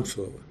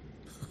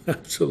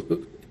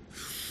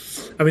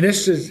 I mean,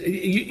 this is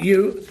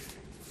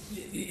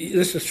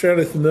this is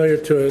fairly familiar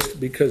to us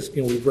because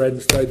we've read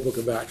and studied the book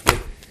of Acts. But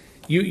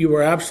you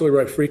were absolutely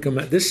right. Freak them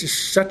out. This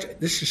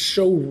is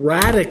so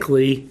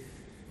radically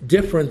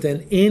different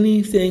than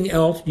anything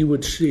else you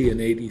would see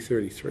in AD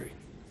 33.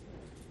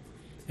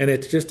 And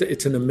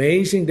it's an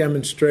amazing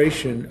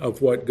demonstration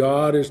of what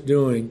God is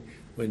doing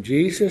when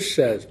Jesus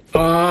says,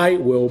 I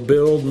will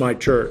build my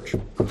church.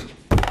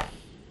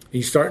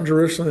 You start in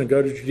Jerusalem and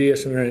go to Judea,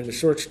 Samaria, and this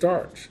is where it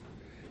starts.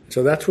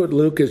 So that's what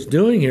Luke is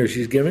doing here.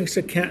 He's giving us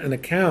an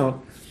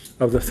account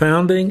of the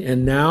founding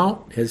and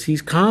now, as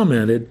he's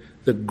commented,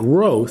 the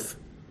growth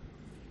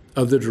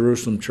of the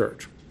Jerusalem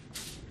church.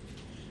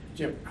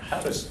 Jim,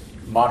 how does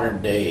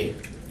modern day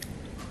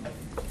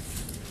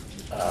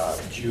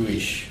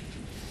Jewish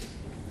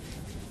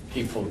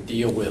people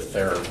deal with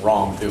their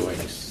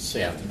wrongdoings,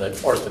 sin, the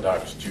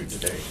Orthodox Jew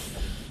today?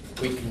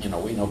 We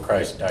know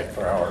Christ died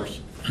for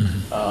ours.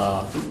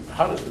 How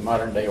does the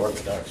modern day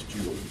Orthodox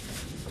Jew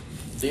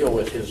deal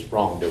with his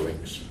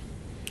wrongdoings,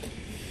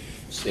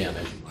 sin?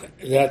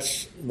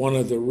 That's one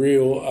of the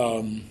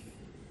real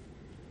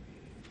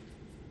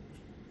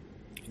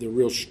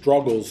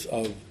struggles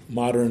of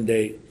modern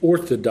day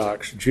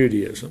Orthodox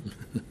Judaism,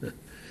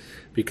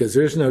 because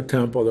there's no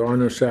temple, there are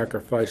no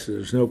sacrifices,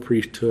 there's no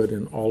priesthood,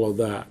 and all of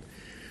that.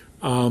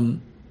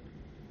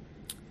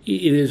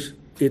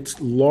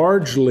 It's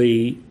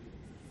largely,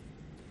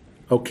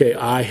 okay,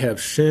 I have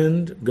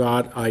sinned,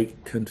 God, I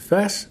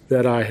confess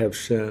that I have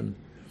sinned,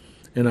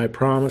 and I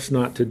promise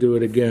not to do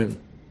it again.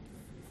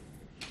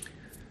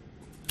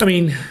 I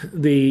mean,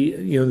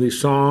 the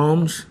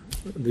Psalms,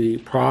 the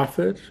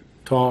prophets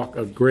talk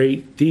a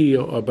great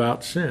deal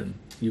about sin.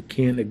 You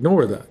can't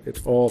ignore that.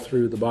 It's all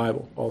through the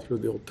Bible, all through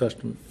the Old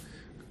Testament,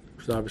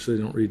 because obviously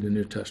they don't read the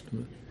New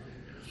Testament.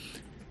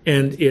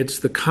 And it's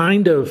the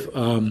kind of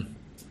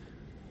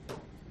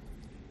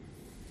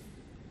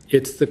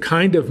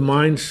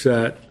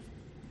mindset.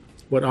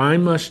 What I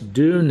must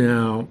do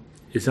now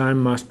is I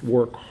must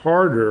work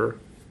harder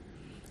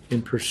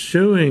in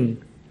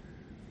pursuing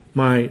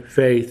my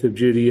faith of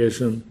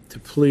Judaism to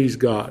please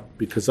God,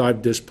 because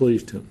I've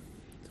displeased him.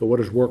 So what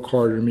does work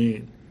harder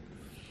mean?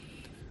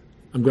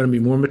 I'm going to be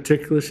more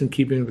meticulous in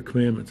keeping the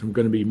commandments. I'm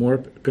going to be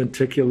more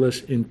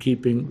meticulous in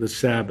keeping the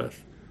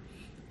Sabbath.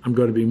 I'm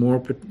going to be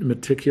more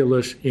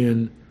meticulous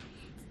in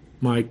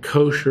my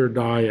kosher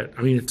diet.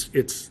 I mean,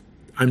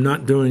 I'm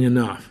not doing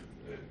enough.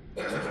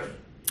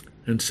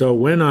 And so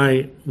when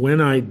I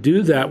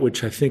do that,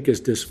 which I think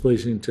is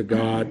displeasing to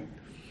God,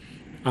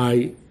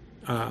 I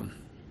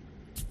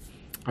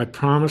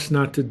promise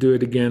not to do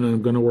it again, and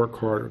I'm going to work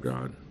harder,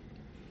 God.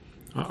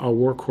 I'll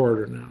work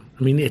harder now.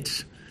 I mean,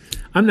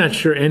 I'm not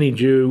sure any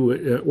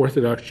Jew,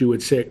 Orthodox Jew,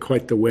 would say it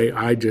quite the way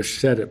I just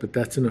said it, but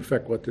that's in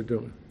effect what they're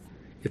doing.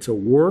 It's a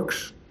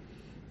works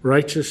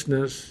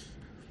righteousness.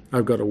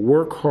 I've got to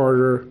work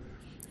harder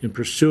in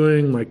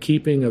pursuing my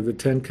keeping of the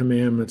Ten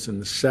Commandments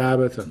and the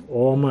Sabbath and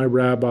all my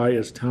rabbi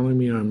is telling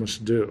me I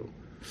must do.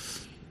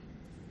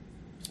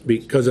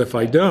 Because if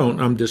I don't,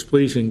 I'm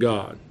displeasing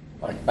God.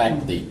 Like back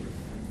to the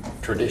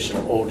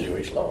traditional old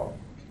Jewish law.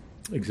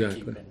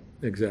 Exactly.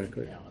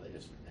 Exactly.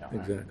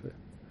 Exactly.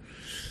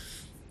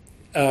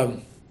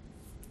 And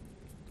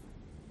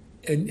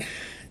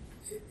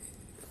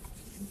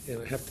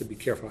I have to be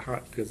careful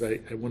because I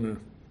want to.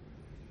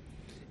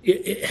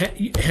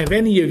 Have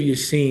any of you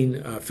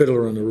seen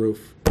Fiddler on the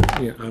Roof?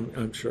 Yeah,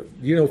 I'm sure.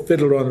 You know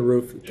Fiddler on the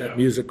Roof, that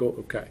musical?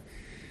 Okay.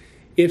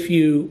 If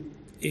you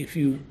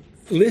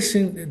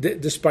listen,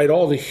 despite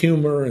all the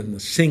humor and the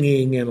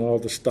singing and all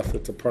the stuff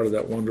that's a part of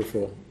that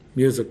wonderful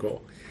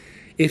musical,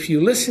 if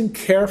you listen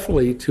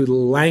carefully to the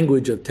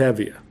language of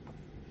Tevye,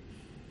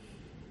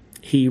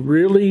 he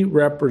really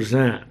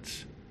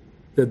represents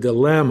the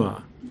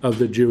dilemma of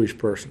the Jewish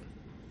person.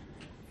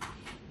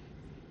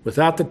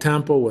 Without the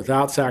temple,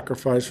 without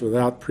sacrifice,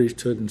 without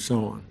priesthood, and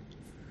so on.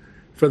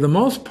 For the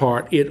most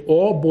part, it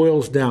all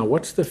boils down.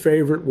 What's the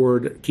favorite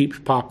word that keeps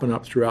popping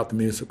up throughout the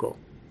musical?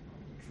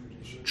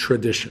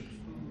 Tradition.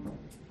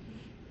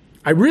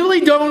 I really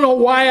don't know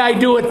why I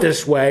do it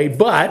this way,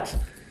 but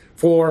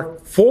for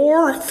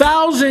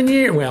 4,000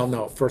 years, well,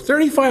 no, for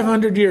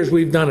 3,500 years,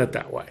 we've done it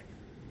that way.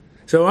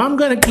 So I'm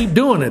going to keep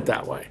doing it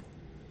that way.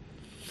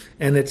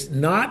 And it's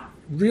not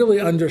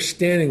really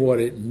understanding what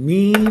it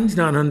means,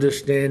 not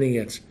understanding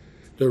it's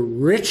the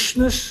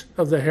richness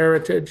of the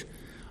heritage.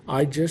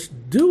 I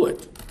just do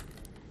it.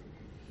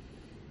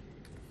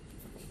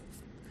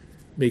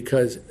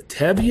 Because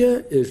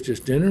Tevye is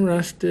just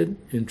interested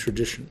in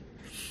tradition.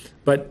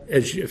 But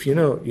if you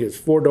know, he has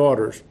 4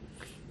 daughters.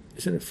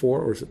 Isn't it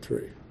 4 or is it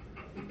 3?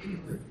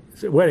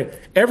 Wait,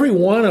 every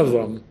one of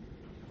them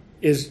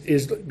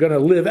is going to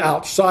live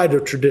outside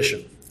of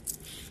tradition.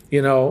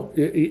 You know,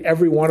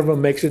 every one of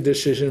them makes a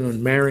decision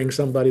on marrying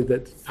somebody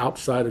that's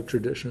outside of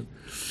tradition,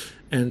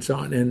 and so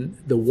on. And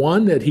the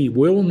one that he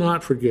will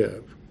not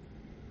forgive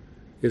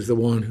is the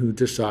one who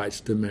decides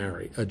to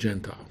marry a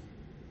Gentile.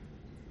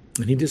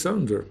 And he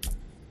disowns her.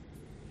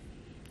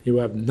 He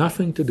will have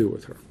nothing to do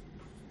with her.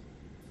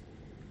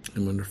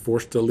 And when they're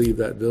forced to leave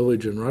that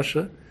village in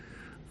Russia,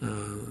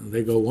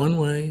 they go one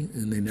way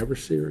and they never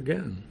see her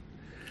again.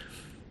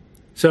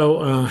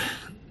 So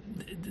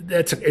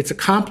it's a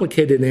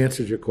complicated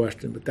answer to your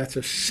question, but it's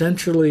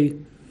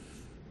essentially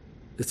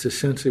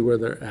where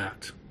they're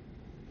at.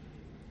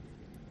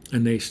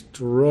 And they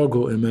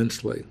struggle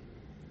immensely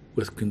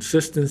with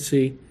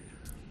consistency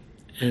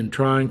and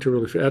trying to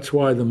really. That's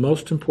why the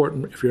most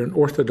important, if you're an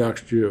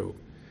Orthodox Jew,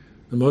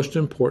 the most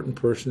important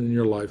person in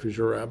your life is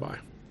your rabbi.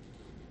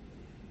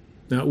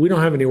 Now, we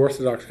don't have any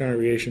Orthodox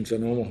congregations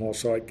in Omaha,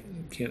 so I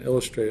can't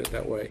illustrate it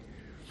that way.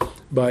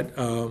 But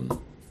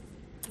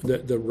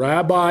the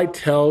rabbi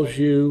tells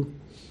you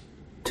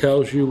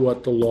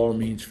what the law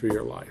means for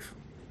your life.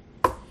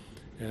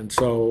 And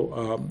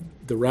so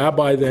the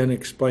rabbi then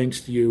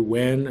explains to you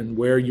when and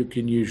where you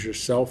can use your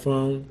cell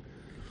phone,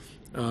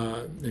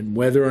 and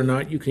whether or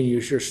not you can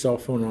use your cell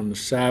phone on the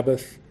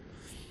Sabbath,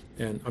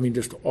 and I mean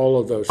just all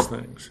of those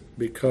things,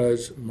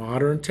 because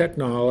modern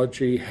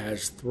technology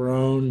has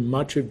thrown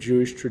much of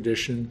Jewish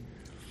tradition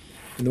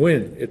in the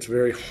wind. It's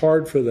very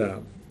hard for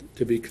them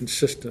to be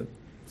consistent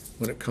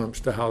when it comes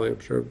to how they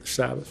observe the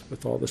Sabbath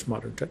with all this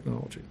modern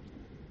technology.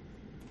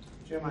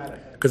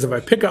 Because if I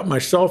pick up my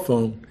cell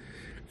phone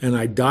and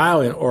I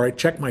dial in, or I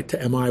check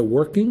am I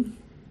working?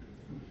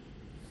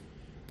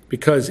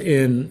 Because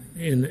in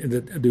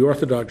the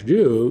Orthodox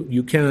Jew,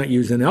 you cannot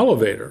use an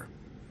elevator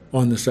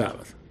on the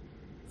Sabbath.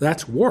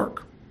 That's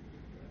work.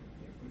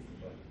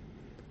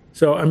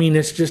 So, I mean,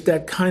 it's just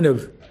that kind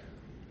of,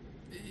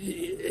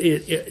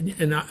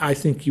 and I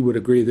think you would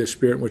agree the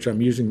spirit in which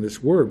I'm using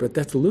this word, but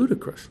that's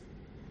ludicrous.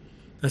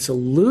 That's a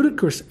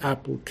ludicrous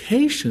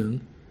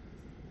application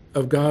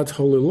of God's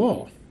holy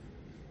law.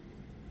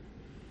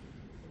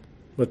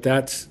 But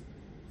that's,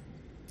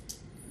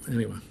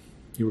 anyway,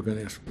 you were going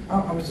to ask.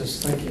 I was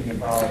just thinking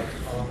about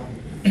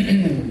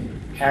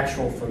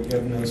actual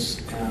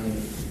forgiveness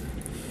and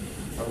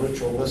a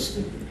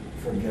ritualistic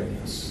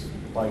forgiveness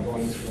by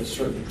going through a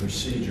certain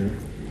procedure.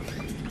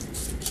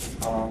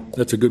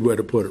 That's a good way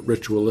to put it,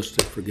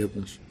 ritualistic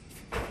forgiveness.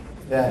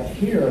 That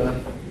here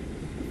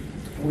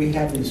we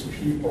have these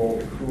people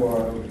who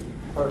are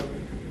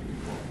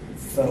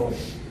heartfelt,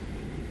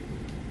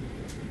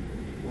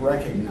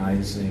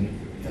 recognizing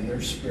in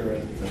their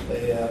spirit that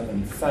they have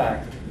in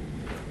fact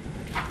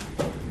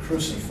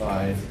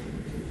crucified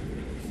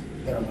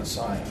their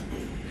Messiah.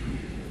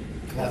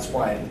 And that's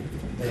why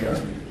they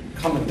are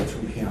coming to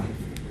him.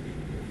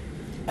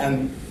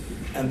 And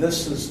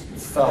this is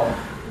felt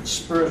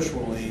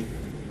spiritually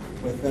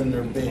within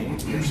their being,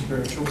 their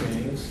spiritual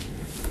beings.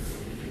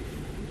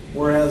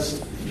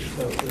 Whereas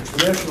the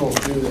traditional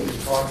Jew that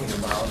you're talking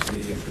about,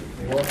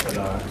 the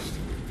Orthodox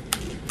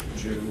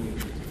Jew,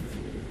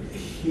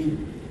 he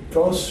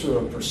goes through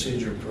a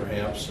procedure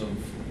perhaps of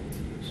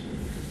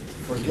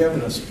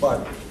forgiveness,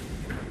 but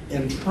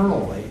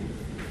internally,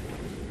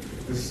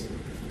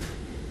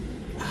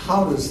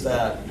 how does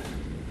that,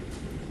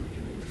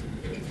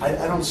 I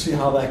don't see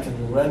how that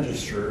can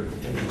register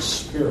in his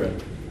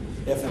spirit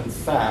if in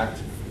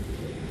fact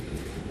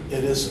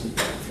it isn't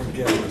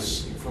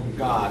forgiveness from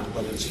God,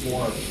 but it's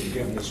more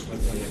forgiveness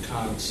within the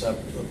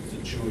concept of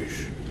the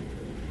Jewish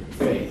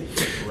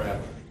faith,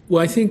 rather.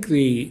 Well, I think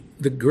the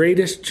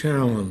greatest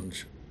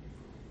challenge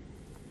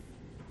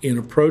in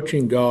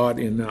approaching God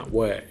in that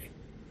way,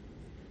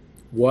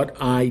 what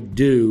I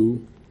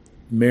do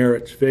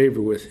merits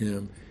favor with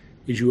him,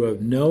 is you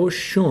have no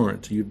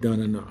assurance you've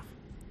done enough.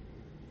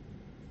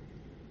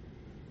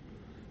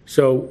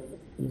 So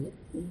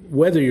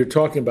whether you're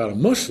talking about a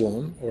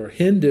Muslim or a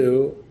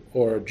Hindu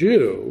or a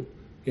Jew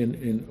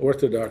in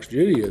Orthodox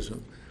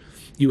Judaism,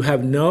 you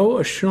have no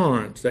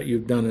assurance that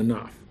you've done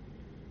enough,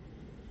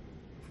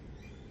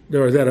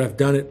 or that I've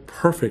done it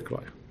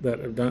perfectly.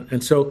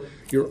 And so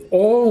you're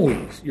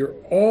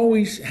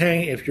always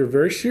hanging, if you're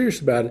very serious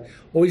about it,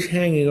 always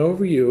hanging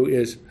over you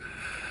is,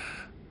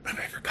 maybe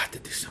I forgot to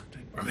do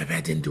something, or maybe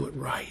I didn't do it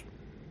right.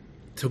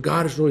 So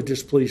God is really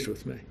displeased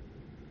with me.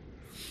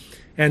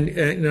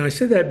 And I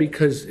say that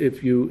because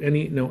if you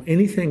know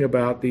anything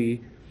about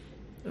the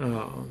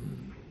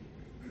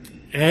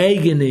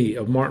agony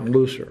of Martin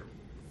Luther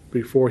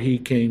before he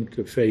came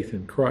to faith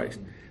in Christ,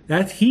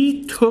 that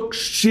he took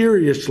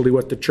seriously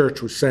what the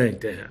church was saying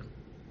to him.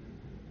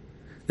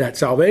 That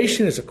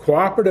salvation is a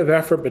cooperative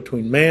effort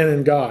between man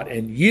and God,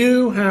 and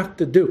you have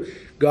to do.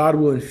 God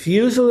will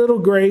infuse a little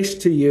grace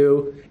to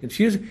you,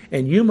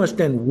 and you must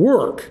then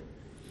work.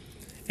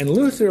 And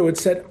Luther would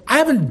say, I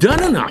haven't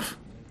done enough.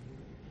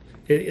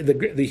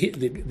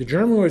 The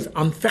German word is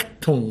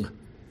Anfechtung,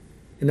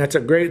 and that's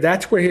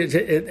where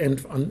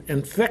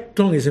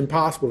Anfechtung is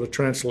impossible to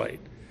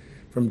translate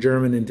from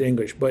German into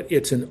English, but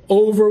it's an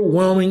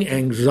overwhelming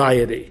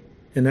anxiety,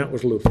 and that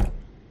was Luther.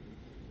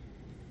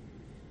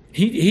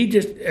 He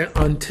just,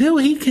 until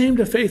he came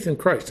to faith in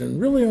Christ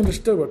and really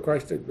understood what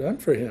Christ had done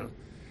for him,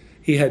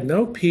 he had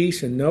no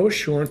peace and no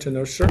assurance and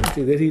no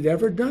certainty that he'd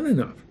ever done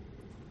enough.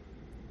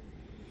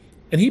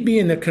 And he'd be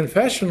in the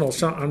confessional,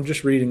 I'm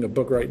just reading a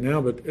book right now,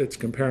 but it's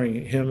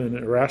comparing him and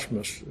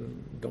Erasmus.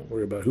 Don't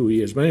worry about who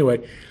he is. But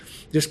anyway,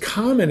 just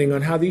commenting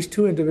on how these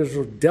two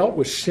individuals dealt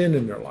with sin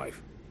in their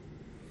life.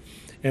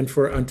 And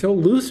until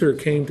Luther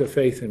came to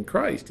faith in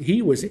Christ,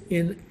 he was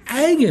in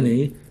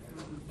agony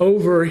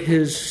over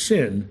his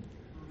sin.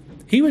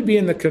 He would be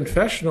in the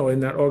confessional in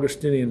that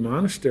Augustinian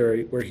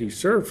monastery where he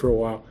served for a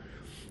while.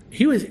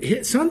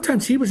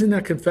 Sometimes he was in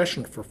that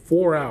confessional for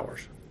 4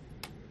 hours.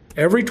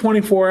 Every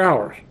 24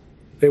 hours,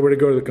 they were to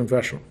go to the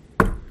confessional.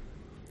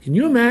 Can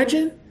you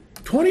imagine?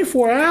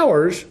 24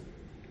 hours,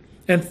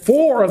 and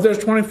 4 of those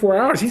 24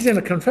 hours, he's in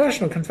a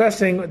confessional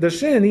confessing the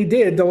sin he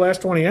did the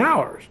last 20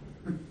 hours.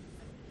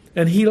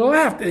 And he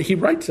left. He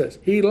writes this.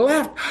 He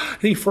left.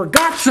 He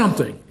forgot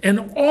something.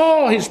 And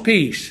all his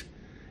peace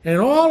and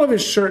all of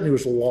his certainty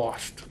was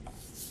lost.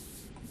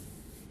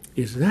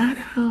 Is that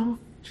how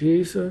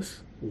Jesus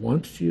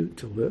wants you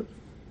to live?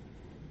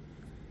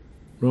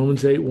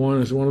 Romans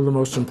 8:1 is one of the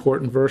most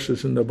important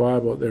verses in the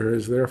Bible. There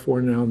is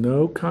therefore now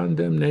no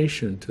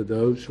condemnation to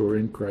those who are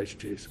in Christ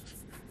Jesus.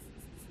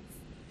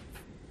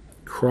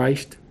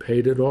 Christ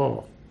paid it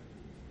all.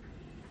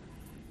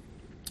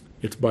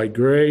 It's by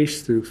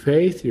grace through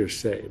faith you're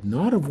saved,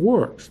 not of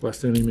works,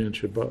 lest any man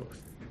should boast.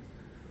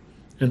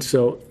 And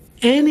so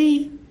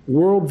any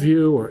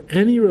worldview or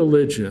any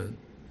religion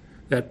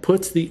that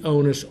puts the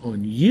onus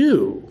on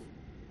you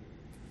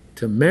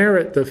to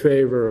merit the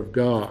favor of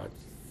God,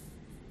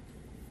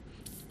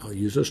 I'll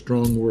use a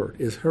strong word,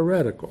 is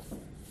heretical,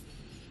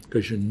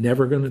 because you're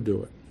never going to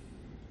do it.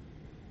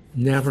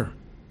 Never.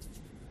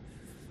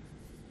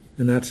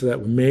 And that's that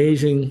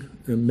amazing,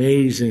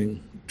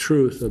 amazing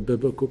truth of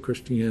biblical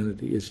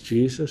Christianity is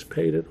Jesus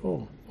paid it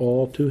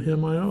all to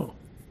him I owe.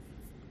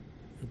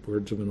 The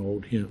words of an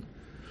old hymn.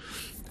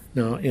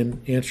 Now,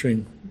 in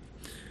answering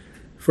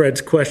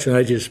Fred's question,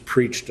 I just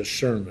preached a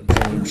sermon,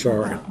 so I'm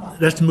sorry.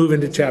 Let's move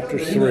into chapter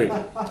 3.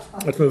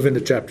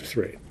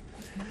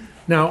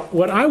 Now,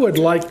 what I would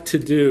like to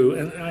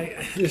do,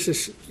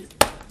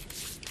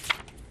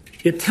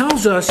 it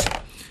tells us,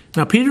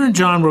 now Peter and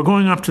John were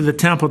going up to the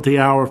temple at the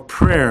hour of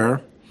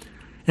prayer,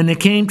 and they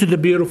came to the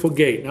beautiful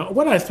gate. Now,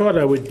 what I thought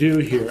I would do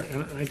here,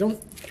 and I'm going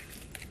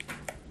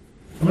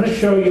to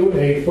show you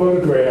a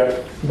photograph.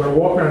 I'm going to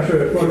walk around and show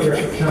you a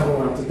photograph of Temple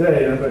Mount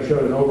today, and I'm going to show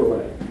you an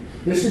overlay.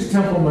 This is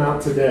Temple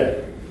Mount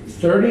today.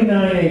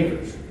 39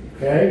 acres,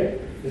 okay?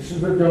 This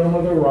is the Dome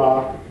of the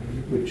Rock,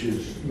 which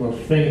is most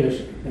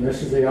famous, and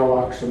this is the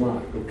Al-Aqsa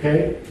Mosque,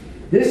 okay?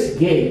 This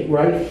gate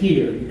right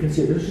here, you can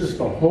see this is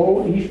the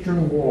whole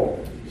eastern wall.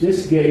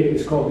 This gate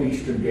is called the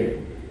Eastern Gate.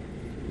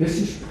 This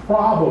is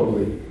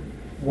probably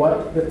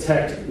what the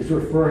text is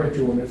referring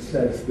to when it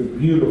says the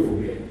beautiful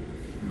gate.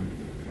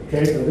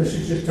 Okay, so this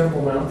is just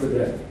Temple Mount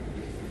today.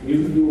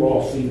 You've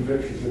all seen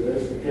pictures of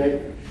this,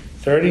 okay?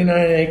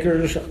 39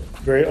 acres,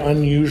 very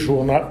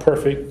unusual, not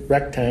perfect,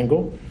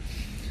 rectangle.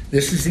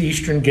 This is the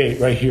Eastern Gate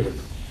right here.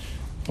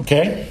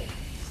 Okay?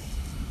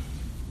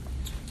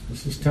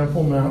 This is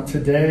Temple Mount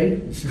today.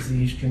 This is the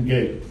Eastern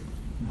Gate.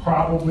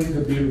 Probably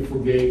the beautiful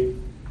gate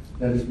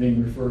that is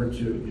being referred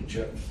to in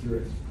chapter 3.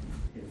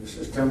 This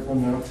is Temple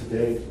Mount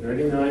today,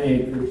 39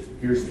 acres.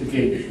 Here's the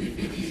gate,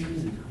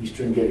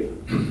 Eastern Gate.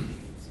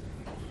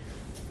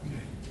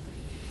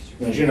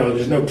 As you know,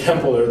 there's no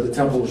temple there. The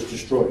temple was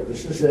destroyed.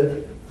 This is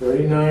it,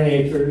 39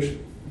 acres.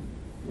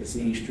 It's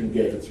the Eastern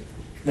Gate.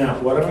 Now,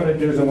 what I'm going to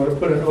do is I'm going to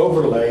put an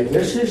overlay.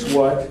 This is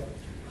what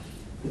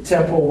the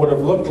temple would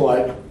have looked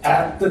like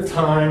at the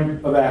time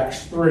of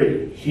Acts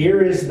 3.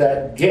 Here is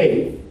that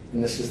gate,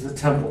 and this is the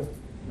temple.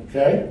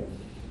 Okay?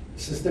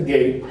 This is the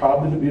gate,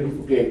 probably the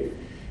beautiful gate.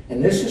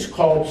 And this is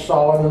called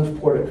Solomon's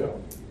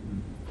Portico.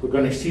 We're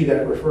going to see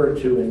that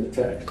referred to in the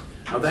text.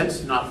 Now,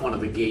 that's not one of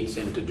the gates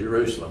into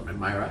Jerusalem,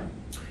 am I right?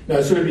 No,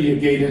 this would be a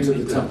gate into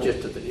the temple.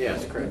 Just to the,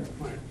 yes, correct.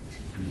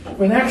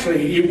 And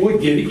actually, you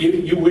would get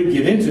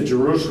into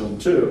Jerusalem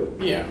too.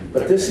 Yeah.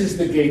 But this is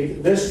the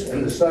gate, this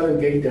and the southern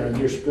gate down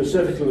here,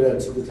 specifically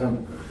that's the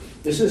temple.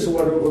 This is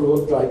what it would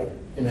look like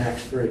in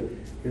Acts 3.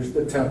 Here's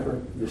the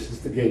temple, this is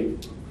the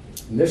gate.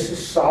 And this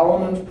is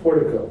Solomon's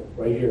portico,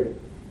 right here.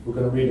 We're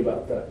going to read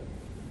about that.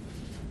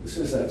 This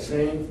is that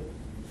same,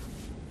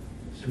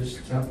 this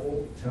is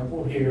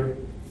temple here,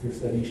 here's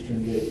that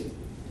eastern gate.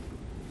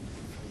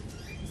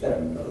 Is that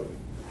a moat?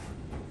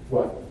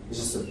 What?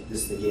 This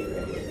is the gate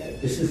right here,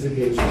 right? This is the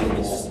gate.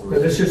 This is- No,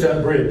 this is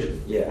that bridge.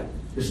 Yeah.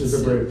 This is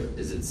the bridge.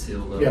 Is it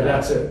sealed up? Yeah,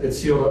 that's it. It's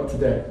sealed up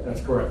today. That's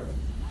correct.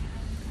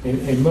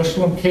 A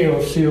Muslim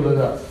caliph sealed it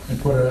up and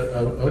put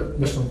a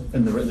Muslim.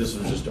 And this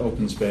was just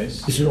open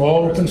space? This is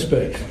all open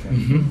space.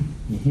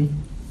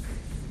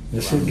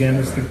 This again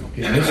is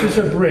this is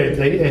a bridge.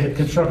 They had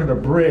constructed a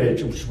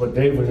bridge, which is what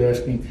Dave was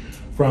asking.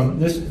 From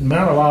this,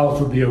 Mount of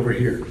Olives would be over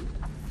here.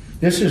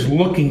 This is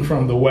looking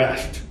from the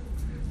west,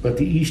 but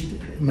the east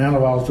Mount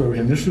of Olives over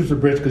here. And this is the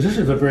bridge because this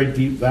is a very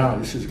deep valley.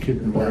 This is a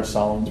kid in Where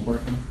Solomon's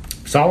working?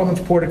 Solomon's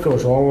portico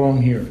is all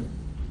along here.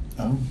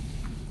 Oh.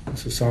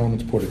 This is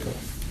Solomon's portico.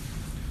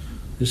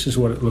 This is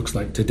what it looks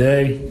like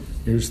today.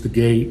 Here's the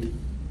gate.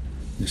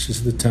 This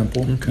is the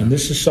temple. Okay. And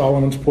this is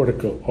Solomon's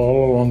portico,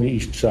 all along the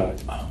east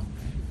side.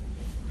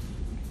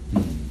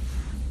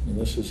 And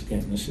this is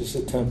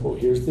the temple.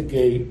 Here's the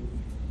gate.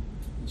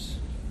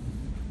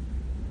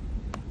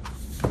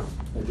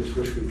 I just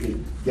wish we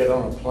could get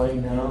on a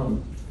plane now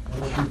and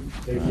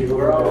take you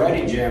We're all over.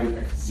 ready,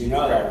 Jim. You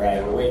know that,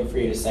 right? We're waiting for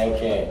you to say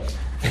okay.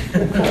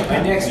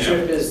 My next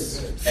trip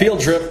is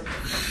Field trip.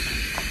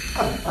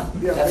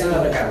 That's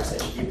another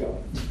conversation. Keep going.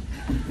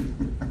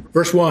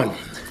 Verse 1.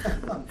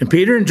 And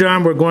Peter and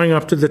John were going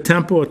up to the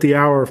temple at the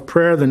hour of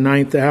prayer, the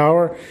 9th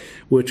hour,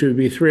 which would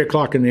be 3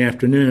 o'clock in the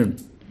afternoon.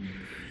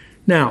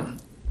 Now,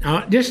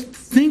 just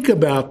think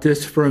about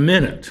this for a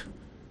minute.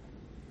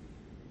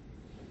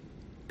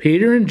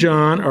 Peter and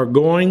John are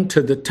going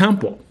to the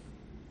temple,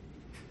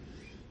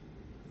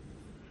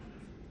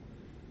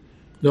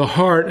 the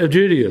heart of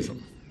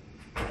Judaism.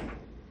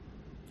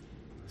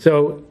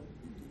 So,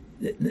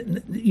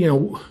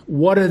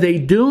 what are they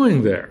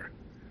doing there?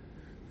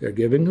 They're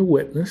giving a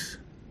witness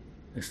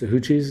as to who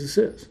Jesus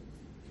is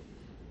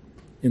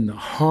in the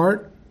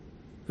heart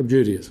of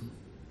Judaism.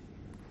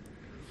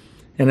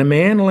 And a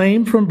man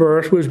lame from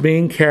birth was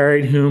being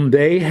carried, whom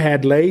they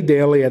had laid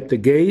daily at the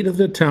gate of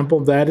the temple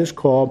that is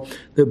called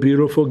the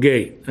Beautiful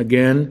Gate.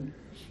 Again,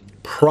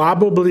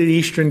 probably the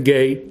eastern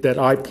gate that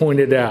I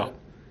pointed out.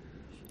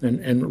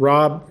 And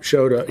Rob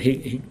showed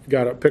he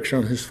got a picture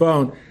on his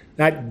phone.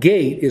 That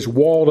gate is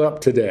walled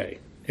up today.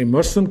 A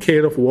Muslim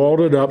caliph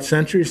walled it up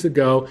centuries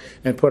ago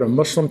and put a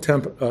Muslim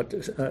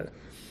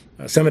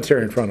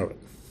cemetery in front of it.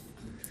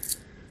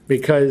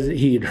 Because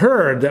he'd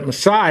heard that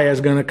Messiah is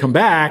going to come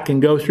back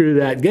and go through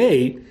that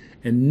gate,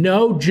 and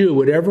no Jew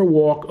would ever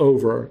walk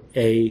over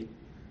a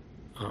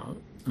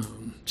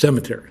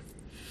cemetery.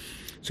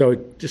 So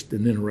it's just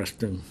an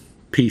interesting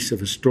piece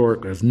of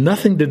historical. It has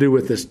nothing to do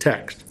with this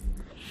text.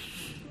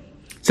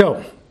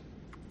 So,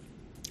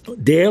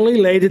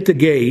 daily laid at the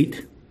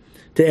gate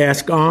to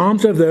ask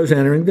alms of those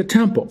entering the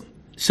temple.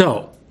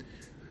 So,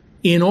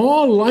 in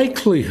all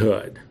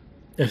likelihood,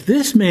 if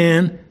this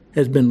man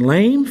has been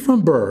lame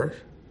from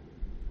birth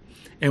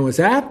and was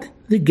at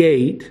the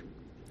gate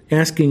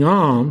asking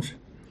alms,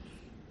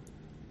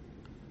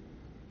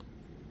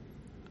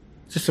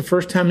 is this the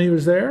first time he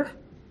was there?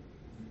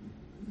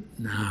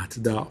 Nah, it's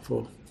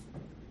doubtful.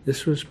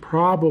 This was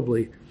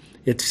probably,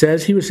 it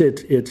says he was,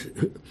 it's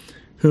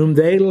whom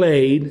they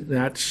laid,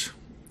 that's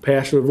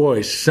passive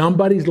voice.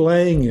 Somebody's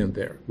laying in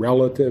there.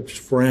 Relatives,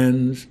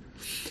 friends,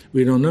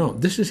 we don't know.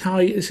 This is how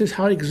he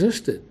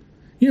existed.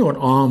 You know what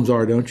alms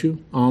are, don't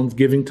you? Alms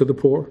giving to the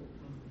poor.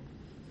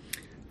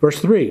 Verse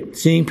 3,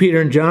 seeing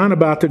Peter and John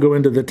about to go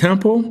into the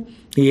temple,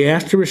 he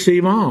asked to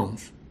receive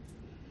alms.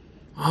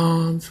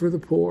 Alms for the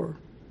poor,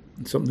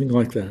 and something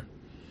like that.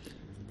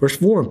 Verse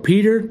 4,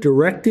 Peter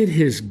directed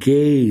his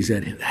gaze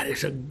at him. That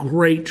is a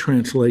great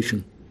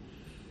translation.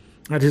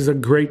 That is a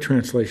great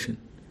translation.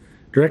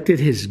 Directed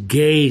his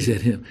gaze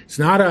at him. It's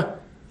not a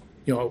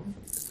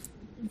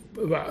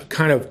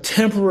kind of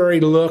temporary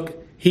look.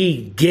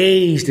 He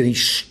gazed and he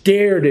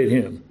stared at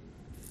him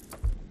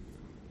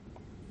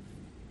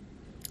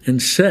and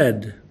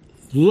said,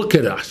 "Look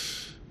at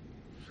us."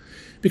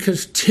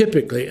 Because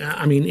typically,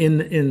 I mean,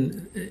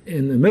 in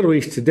the Middle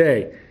East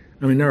today,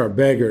 I mean, there are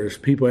beggars,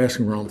 people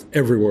asking for alms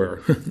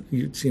everywhere.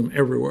 You see them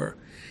everywhere.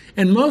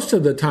 And most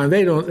of the time,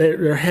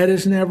 their head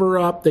is never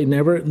up. They're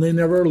never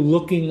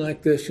looking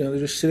like this. They're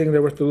just sitting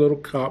there with their little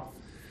cup.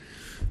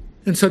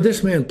 And so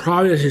this man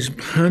probably is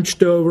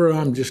hunched over.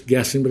 I'm just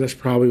guessing, but that's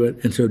probably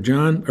what. And so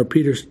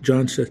Peter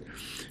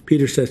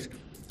says,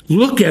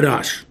 "Look at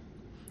us."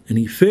 And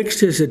he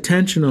fixed his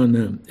attention on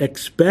them,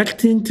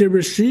 expecting to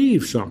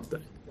receive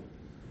something.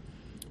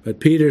 But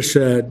Peter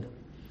said,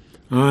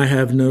 "I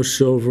have no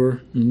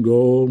silver and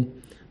gold,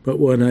 but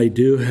what I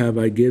do have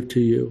I give to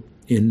you.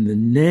 In the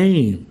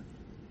name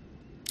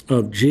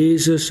of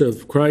Jesus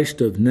of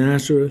Christ of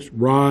Nazareth,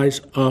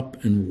 rise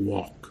up and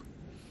walk.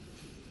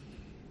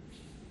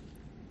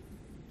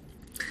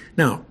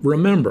 Now,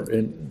 remember,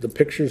 in the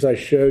pictures I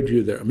showed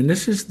you there, I mean,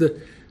 this is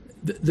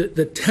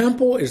the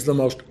temple is the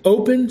most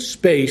open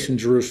space in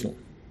Jerusalem.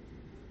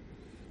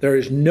 There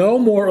is no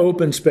more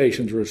open space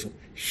in Jerusalem.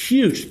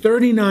 Huge,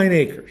 39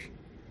 acres.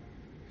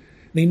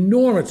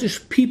 Enormous,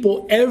 just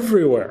people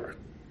everywhere.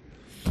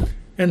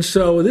 And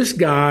so this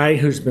guy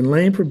who's been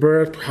lame for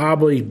birth,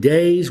 probably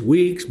days,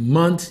 weeks,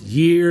 months,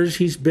 years,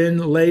 he's been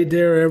laid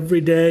there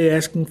every day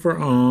asking for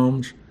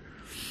alms.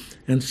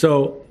 And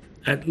so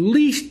at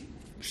least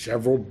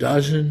several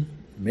dozen,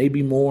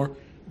 maybe more,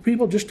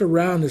 people just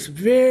around this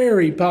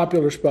very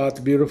popular spot,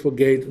 the beautiful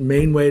gate,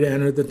 main way to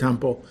enter the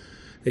temple,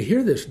 they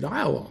hear this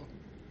dialogue.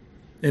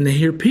 And they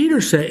hear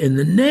Peter say, in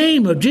the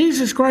name of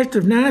Jesus Christ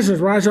of Nazareth,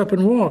 rise up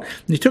and walk.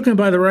 And he took him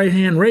by the right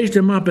hand, raised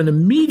him up, and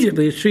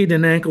immediately his feet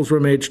and ankles were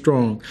made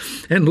strong.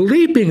 And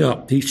leaping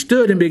up, he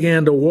stood and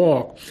began to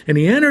walk. And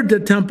he entered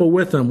the temple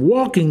with them,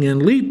 walking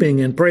and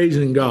leaping and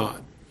praising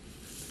God.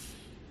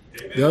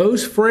 Amen.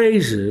 Those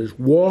phrases,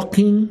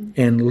 walking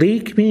and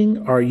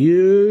leaping, are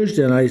used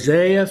in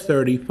Isaiah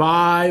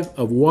 35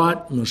 of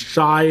what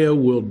Messiah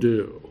will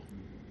do.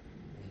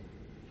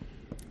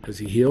 As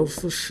he heals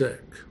the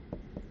sick.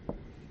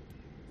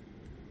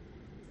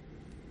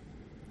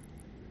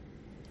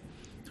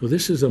 So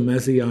this is a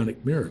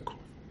messianic miracle.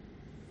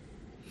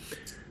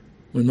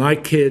 When my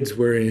kids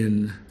were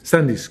in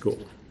Sunday school,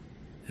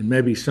 and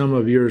maybe some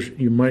of yours,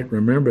 you might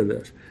remember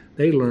this,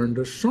 they learned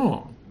a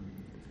song.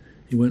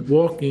 He went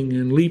walking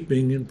and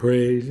leaping and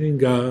praising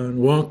God,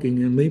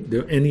 walking and leaping.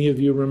 Do any of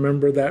you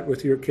remember that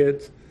with your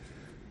kids?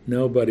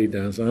 Nobody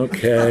does.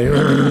 Okay.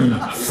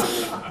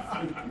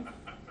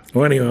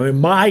 Well, anyway,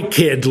 my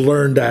kids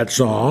learned that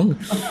song,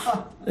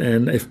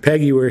 and if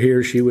Peggy were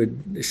here, she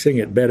would sing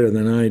it better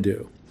than I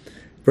do.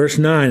 Verse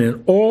 9,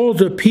 and all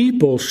the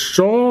people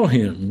saw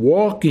him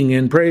walking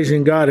and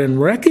praising God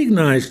and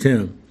recognized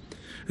him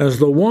as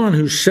the one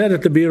who sat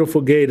at the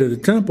beautiful gate of the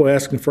temple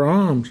asking for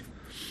alms.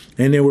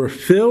 And they were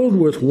filled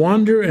with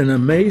wonder and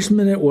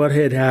amazement at what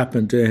had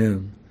happened to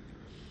him.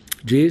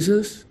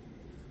 Jesus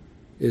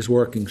is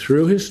working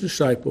through his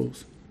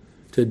disciples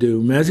to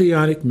do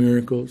messianic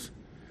miracles,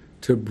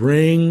 to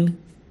bring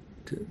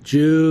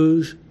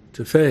Jews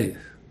to faith.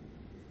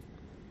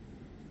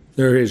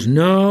 There is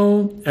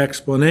no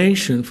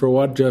explanation for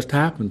what just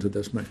happened to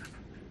this man.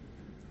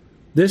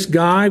 This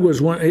guy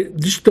was one,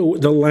 just the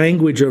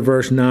language of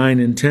verse 9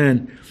 and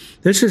 10.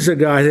 This is a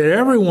guy that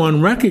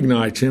everyone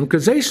recognized him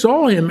because they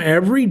saw him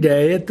every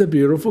day at the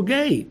beautiful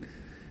gate.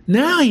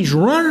 Now he's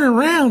running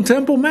around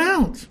Temple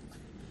Mount,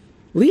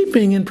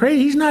 leaping and praying.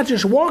 He's not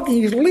just walking,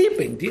 he's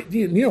leaping.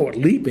 You know what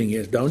leaping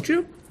is, don't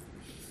you?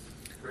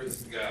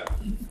 Praise God.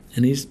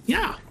 And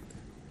yeah.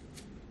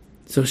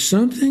 So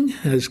something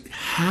has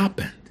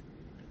happened.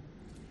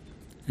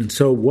 And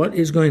so what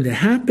is going to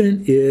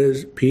happen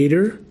is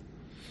Peter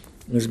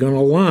is going to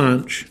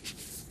launch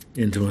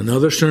into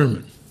another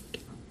sermon.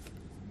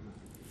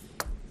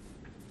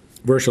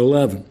 Verse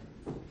 11.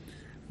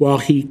 While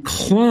he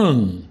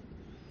clung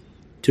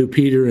to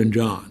Peter and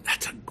John.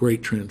 That's a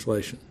great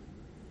translation.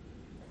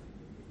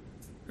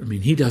 I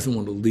mean, he doesn't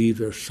want to leave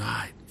their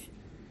side.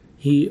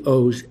 He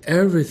owes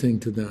everything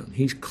to them.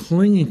 He's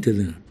clinging to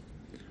them.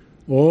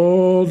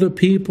 All the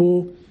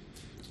people,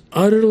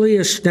 utterly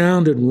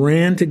astounded,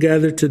 ran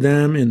together to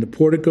them in the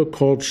portico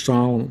called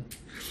Solomon.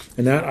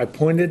 And that I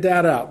pointed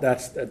that out.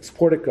 That's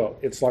portico.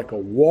 It's like a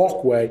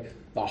walkway,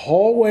 the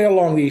whole way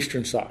along the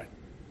eastern side,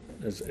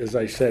 as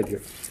I said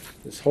here.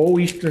 This whole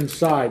eastern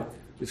side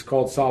is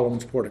called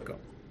Solomon's portico.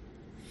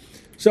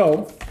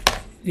 So,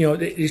 you know,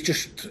 it's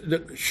just the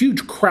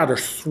huge crowd,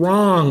 there's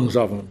throngs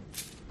of them.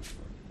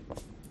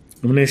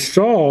 And when they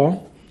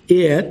saw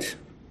it,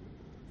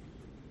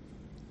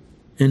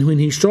 and when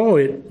he saw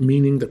it,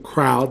 meaning the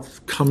crowd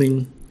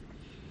coming,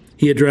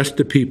 he addressed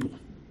the people.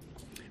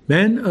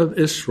 Men of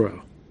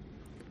Israel,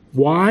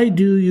 why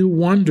do you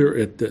wonder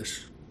at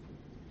this?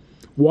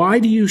 Why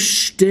do you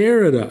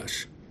stare at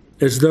us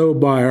as though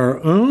by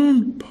our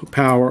own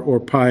power or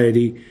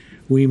piety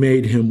we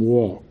made him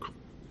walk?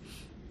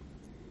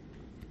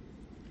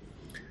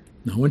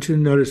 Now I want you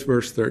to notice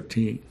verse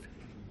 13.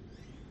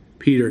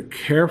 Peter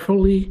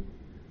carefully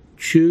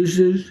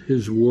chooses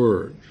his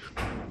words.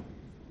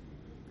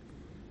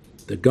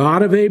 The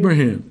God of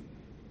Abraham,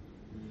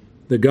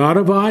 the God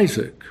of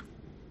Isaac,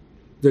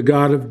 the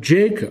God of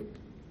Jacob,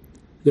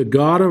 the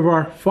God of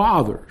our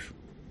fathers.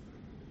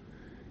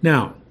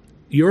 Now,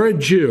 you're a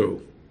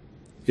Jew.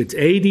 It's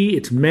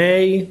it's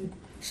May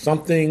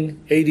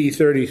something, AD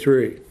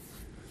 33.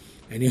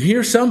 And you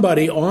hear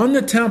somebody on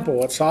the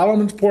temple at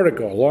Solomon's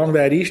portico along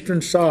that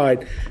eastern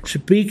side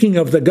speaking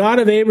of the God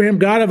of Abraham,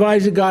 God of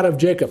Isaac, God of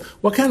Jacob.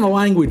 What kind of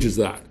language is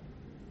that?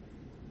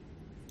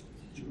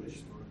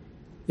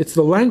 It's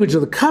the language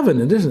of the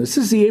covenant, isn't it? This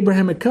is the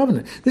Abrahamic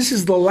covenant. This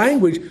is the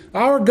language,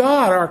 our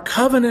God, our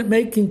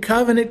covenant-making,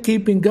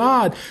 covenant-keeping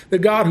God, the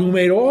God who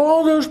made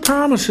all those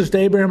promises to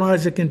Abraham,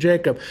 Isaac, and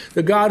Jacob,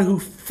 the God who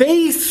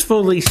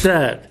faithfully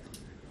said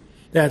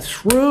that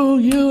through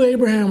you,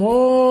 Abraham,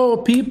 all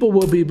people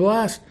will be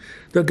blessed.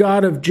 The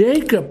God of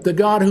Jacob, the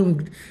God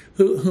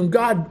whom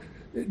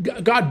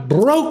God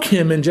broke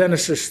him in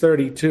Genesis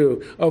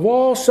 32 of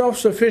all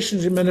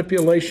self-sufficiency and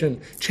manipulation,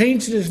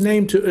 changed his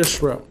name to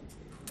Israel.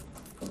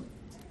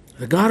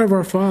 The God of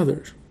our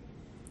fathers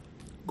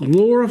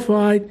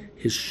glorified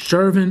his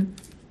servant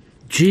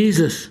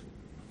Jesus,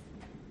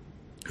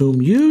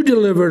 whom you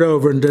delivered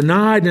over and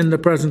denied in the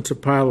presence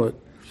of Pilate,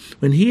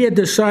 when he had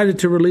decided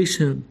to release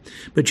him.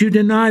 But you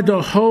denied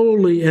the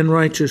holy and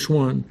righteous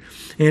one,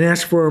 and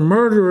asked for a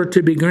murderer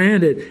to be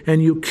granted,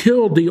 and you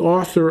killed the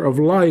author of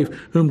life,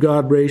 whom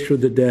God raised from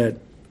the dead.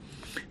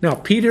 Now,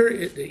 Peter,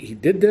 he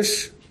did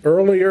this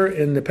earlier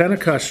in the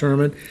Pentecost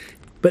sermon,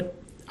 but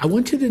I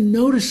want you to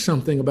notice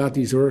something about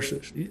these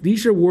verses.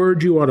 These are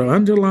words you ought to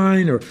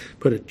underline or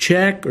put a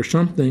check or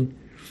something.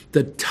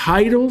 The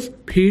titles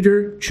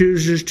Peter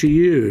chooses to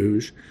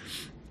use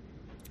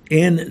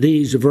in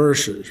these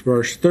verses,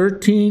 verse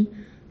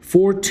 13,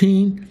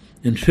 14,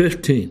 and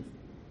 15.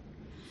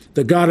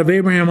 The God of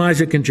Abraham,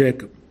 Isaac, and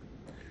Jacob.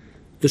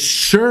 The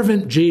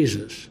servant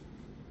Jesus.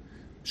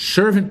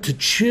 Servant, to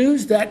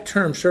choose that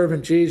term,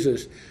 servant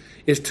Jesus,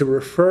 is to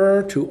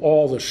refer to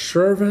all the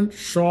servant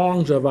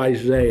songs of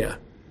Isaiah.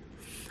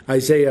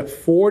 Isaiah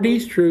 40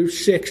 through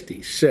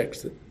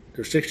 66. There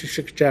are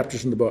 66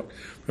 chapters in the book.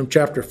 From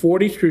chapter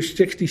 40 through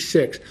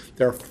 66,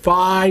 there are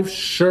 5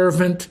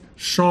 servant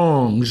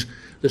songs.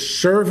 The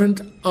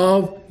servant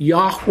of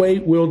Yahweh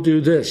will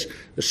do this.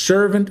 The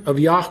servant of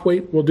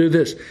Yahweh will do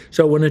this.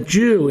 So when a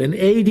Jew in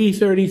AD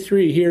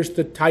 33 hears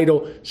the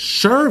title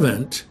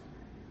servant,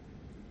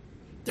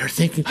 they're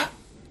thinking,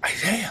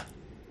 Isaiah.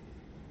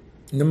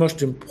 And the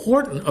most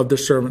important of the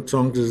servant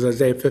songs is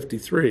Isaiah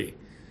 53,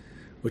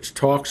 which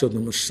talks of the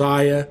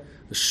Messiah,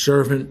 the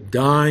servant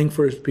dying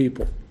for his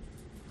people.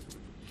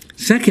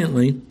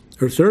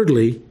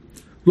 Thirdly,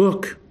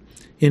 look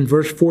in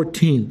verse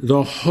 14,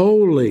 the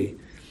holy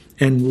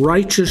and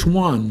righteous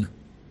one.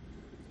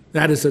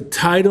 That is a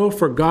title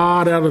for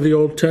God out of the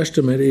Old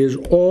Testament. It is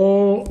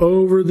all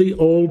over the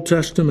Old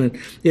Testament.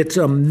 It's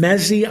a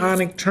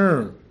messianic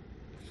term.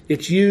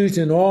 It's used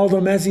in all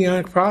the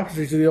messianic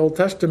prophecies of the Old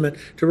Testament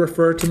to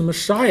refer to the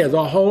Messiah,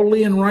 the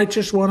holy and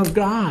righteous one of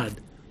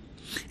God.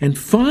 And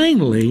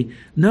finally,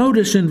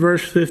 notice in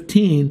verse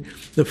 15,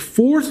 the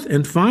fourth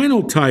and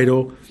final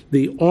title,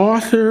 the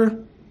author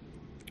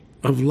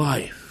of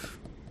life.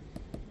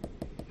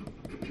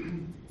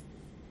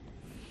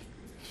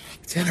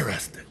 It's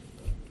interesting.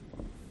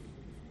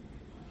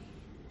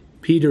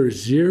 Peter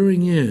is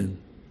zeroing in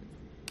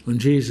on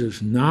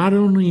Jesus not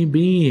only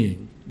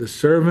being the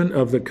servant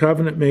of the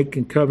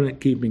covenant-making,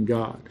 covenant-keeping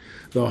God,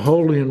 the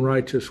holy and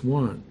righteous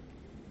one,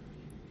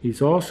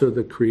 he's also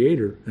the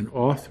creator and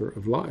author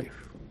of life.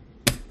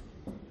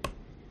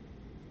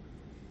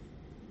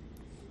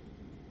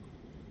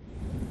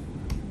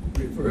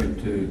 Referring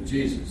to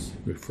Jesus.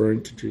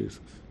 Referring to Jesus.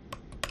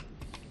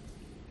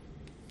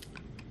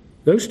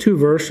 Those two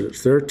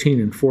verses, 13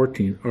 and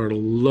 14, are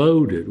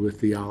loaded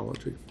with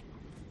theology.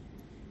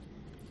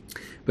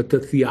 But the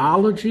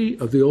theology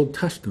of the Old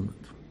Testament,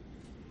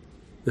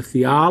 the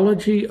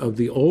theology of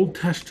the Old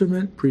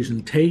Testament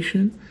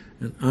presentation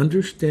and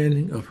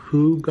understanding of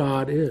who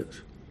God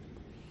is.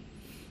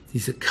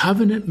 He's a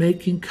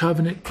covenant-making,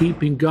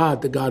 covenant-keeping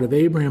God, the God of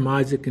Abraham,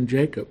 Isaac, and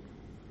Jacob.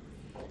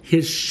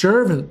 His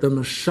servant, the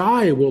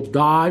Messiah, will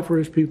die for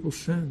his people's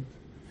sins.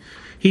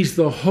 He's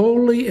the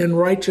holy and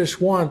righteous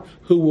one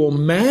who will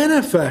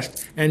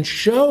manifest and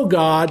show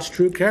God's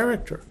true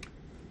character.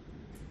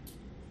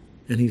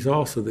 And he's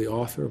also the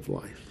author of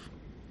life.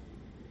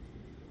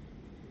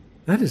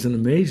 That is an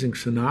amazing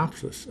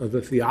synopsis of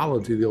the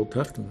theology of the Old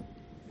Testament.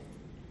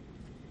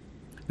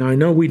 Now, I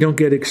know we don't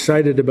get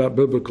excited about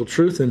biblical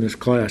truth in this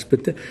class,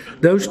 but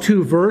those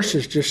two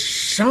verses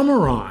just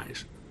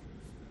summarize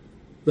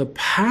the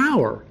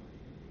power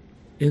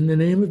in the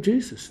name of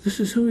Jesus. This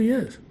is who he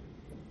is.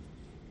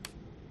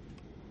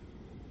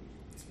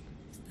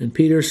 And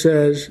Peter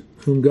says,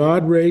 whom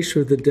God raised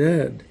from the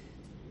dead.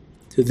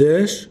 To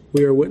this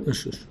we are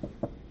witnesses.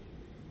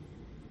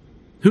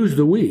 Who's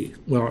the we?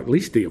 Well, at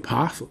least the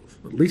apostles,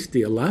 at least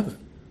the 11.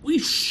 We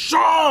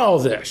saw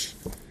this.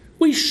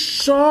 We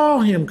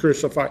saw him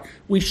crucified.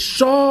 We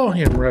saw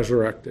him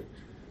resurrected.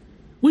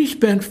 We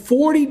spent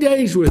 40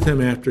 days with him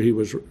after he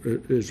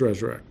is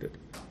resurrected.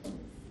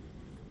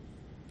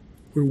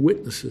 We're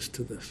witnesses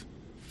to this.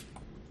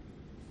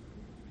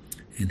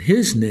 In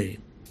his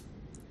name,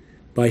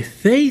 by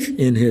faith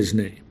in his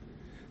name,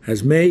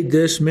 has made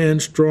this man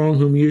strong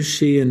whom you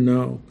see and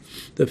know.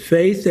 The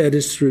faith that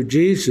is through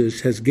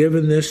Jesus has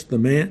given the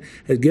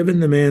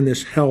man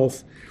this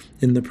health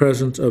in the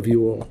presence of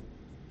you all.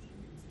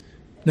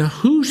 Now,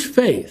 whose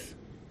faith?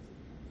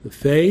 The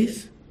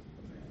faith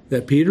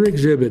that Peter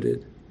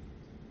exhibited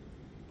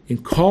in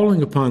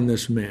calling upon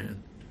this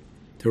man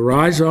to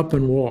rise up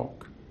and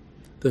walk.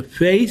 The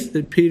faith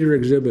that Peter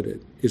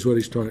exhibited is what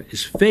he's talking about.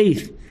 His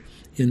faith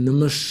in the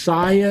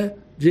Messiah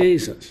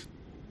Jesus,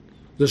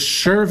 the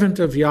servant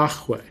of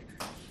Yahweh,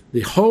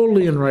 the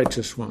holy and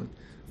righteous one,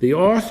 the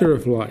author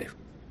of life.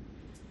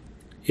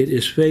 It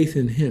is faith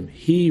in him.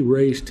 He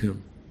raised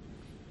him.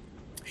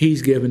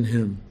 He's given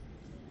him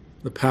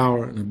the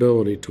power and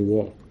ability to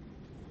walk.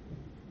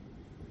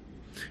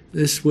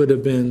 This would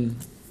have been,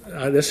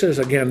 this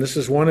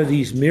is one of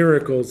these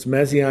miracles,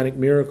 messianic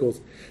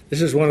miracles.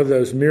 This is one of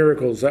those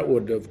miracles that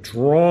would have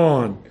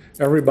drawn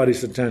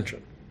everybody's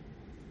attention,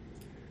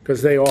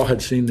 because they all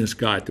had seen this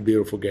guy at the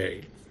beautiful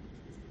gate.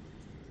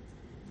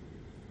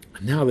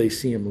 And now they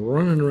see him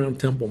running around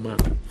Temple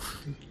Mount,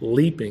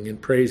 leaping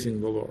and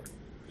praising the Lord.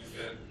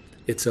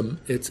 It's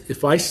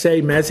if I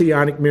say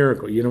messianic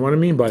miracle, you know what I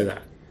mean by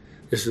that.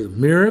 This is a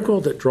miracle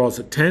that draws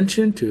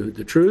attention to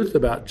the truth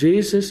about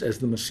Jesus as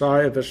the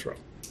Messiah of Israel,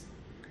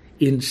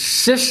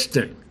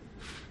 insisting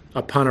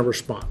upon a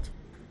response.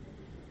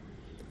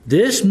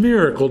 This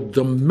miracle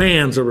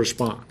demands a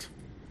response.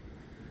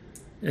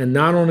 And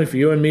not only for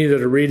you and me that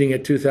are reading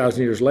it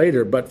 2,000 years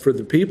later, but for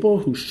the people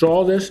who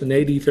saw this in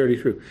AD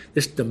 33.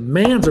 This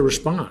demands a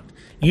response.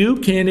 You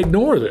can't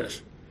ignore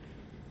this.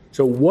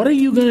 So what are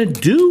you going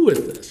to do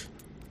with this?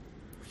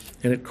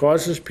 And it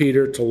causes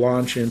Peter to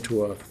launch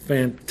into a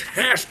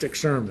fantastic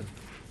sermon,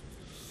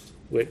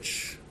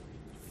 which,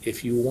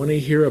 if you want to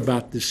hear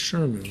about this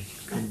sermon,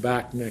 come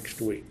back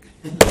next week.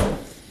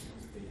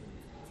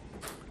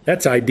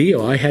 That's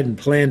ideal. I hadn't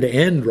planned to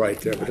end right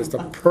there, but it's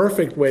the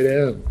perfect way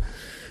to end.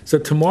 So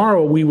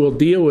tomorrow we will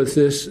deal with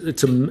this.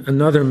 It's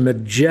another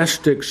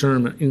majestic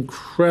sermon,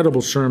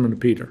 incredible sermon of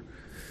Peter,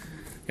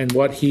 and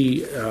what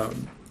he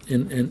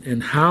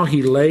and how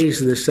he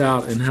lays this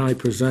out and how he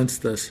presents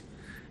this.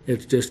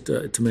 It's just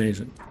it's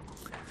amazing.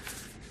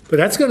 But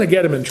that's going to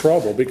get him in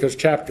trouble, because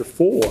chapter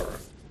 4,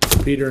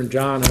 Peter and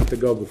John have to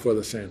go before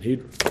the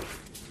Sanhedrin,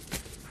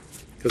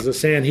 because the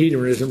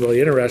Sanhedrin isn't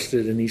really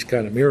interested in these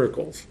kind of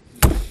miracles.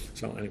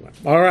 So anyway,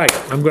 all right,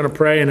 I'm going to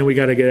pray, and then we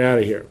got to get out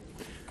of here.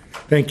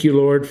 Thank you,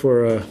 Lord,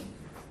 for a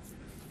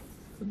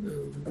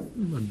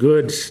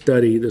good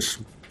study this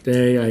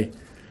day.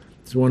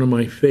 It's one of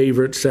my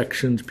favorite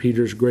sections,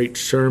 Peter's great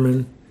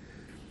sermon,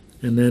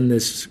 and then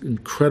this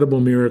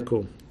incredible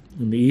miracle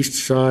on the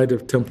east side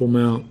of Temple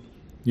Mount,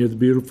 near the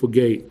beautiful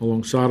gate,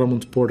 along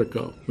Solomon's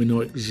portico. We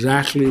know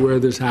exactly where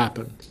this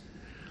happened.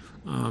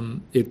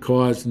 It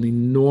caused an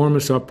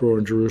enormous uproar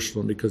in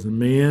Jerusalem, because a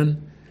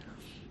man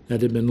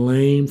that had been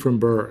lame from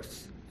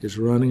birth is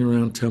running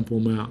around Temple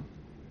Mount,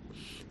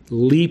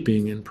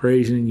 leaping and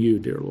praising you,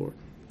 dear Lord.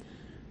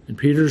 And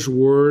Peter's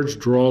words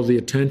draw the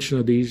attention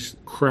of these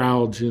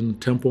crowds in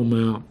Temple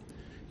Mount,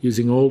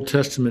 using Old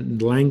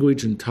Testament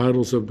language and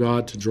titles of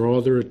God to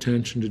draw their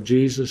attention to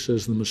Jesus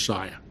as the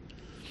Messiah.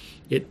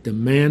 It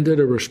demanded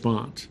a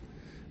response.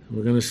 And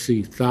we're going to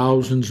see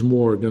thousands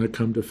more are going to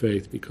come to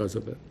faith because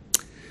of it.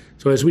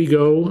 So as we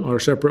go our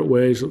separate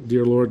ways,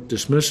 dear Lord,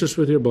 dismiss us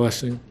with your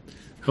blessing.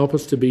 Help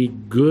us to be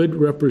good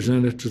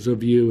representatives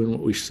of you in what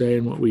we say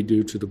and what we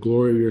do, to the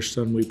glory of your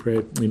Son, we pray.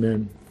 Amen.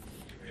 Amen.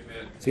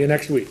 See you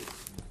next week.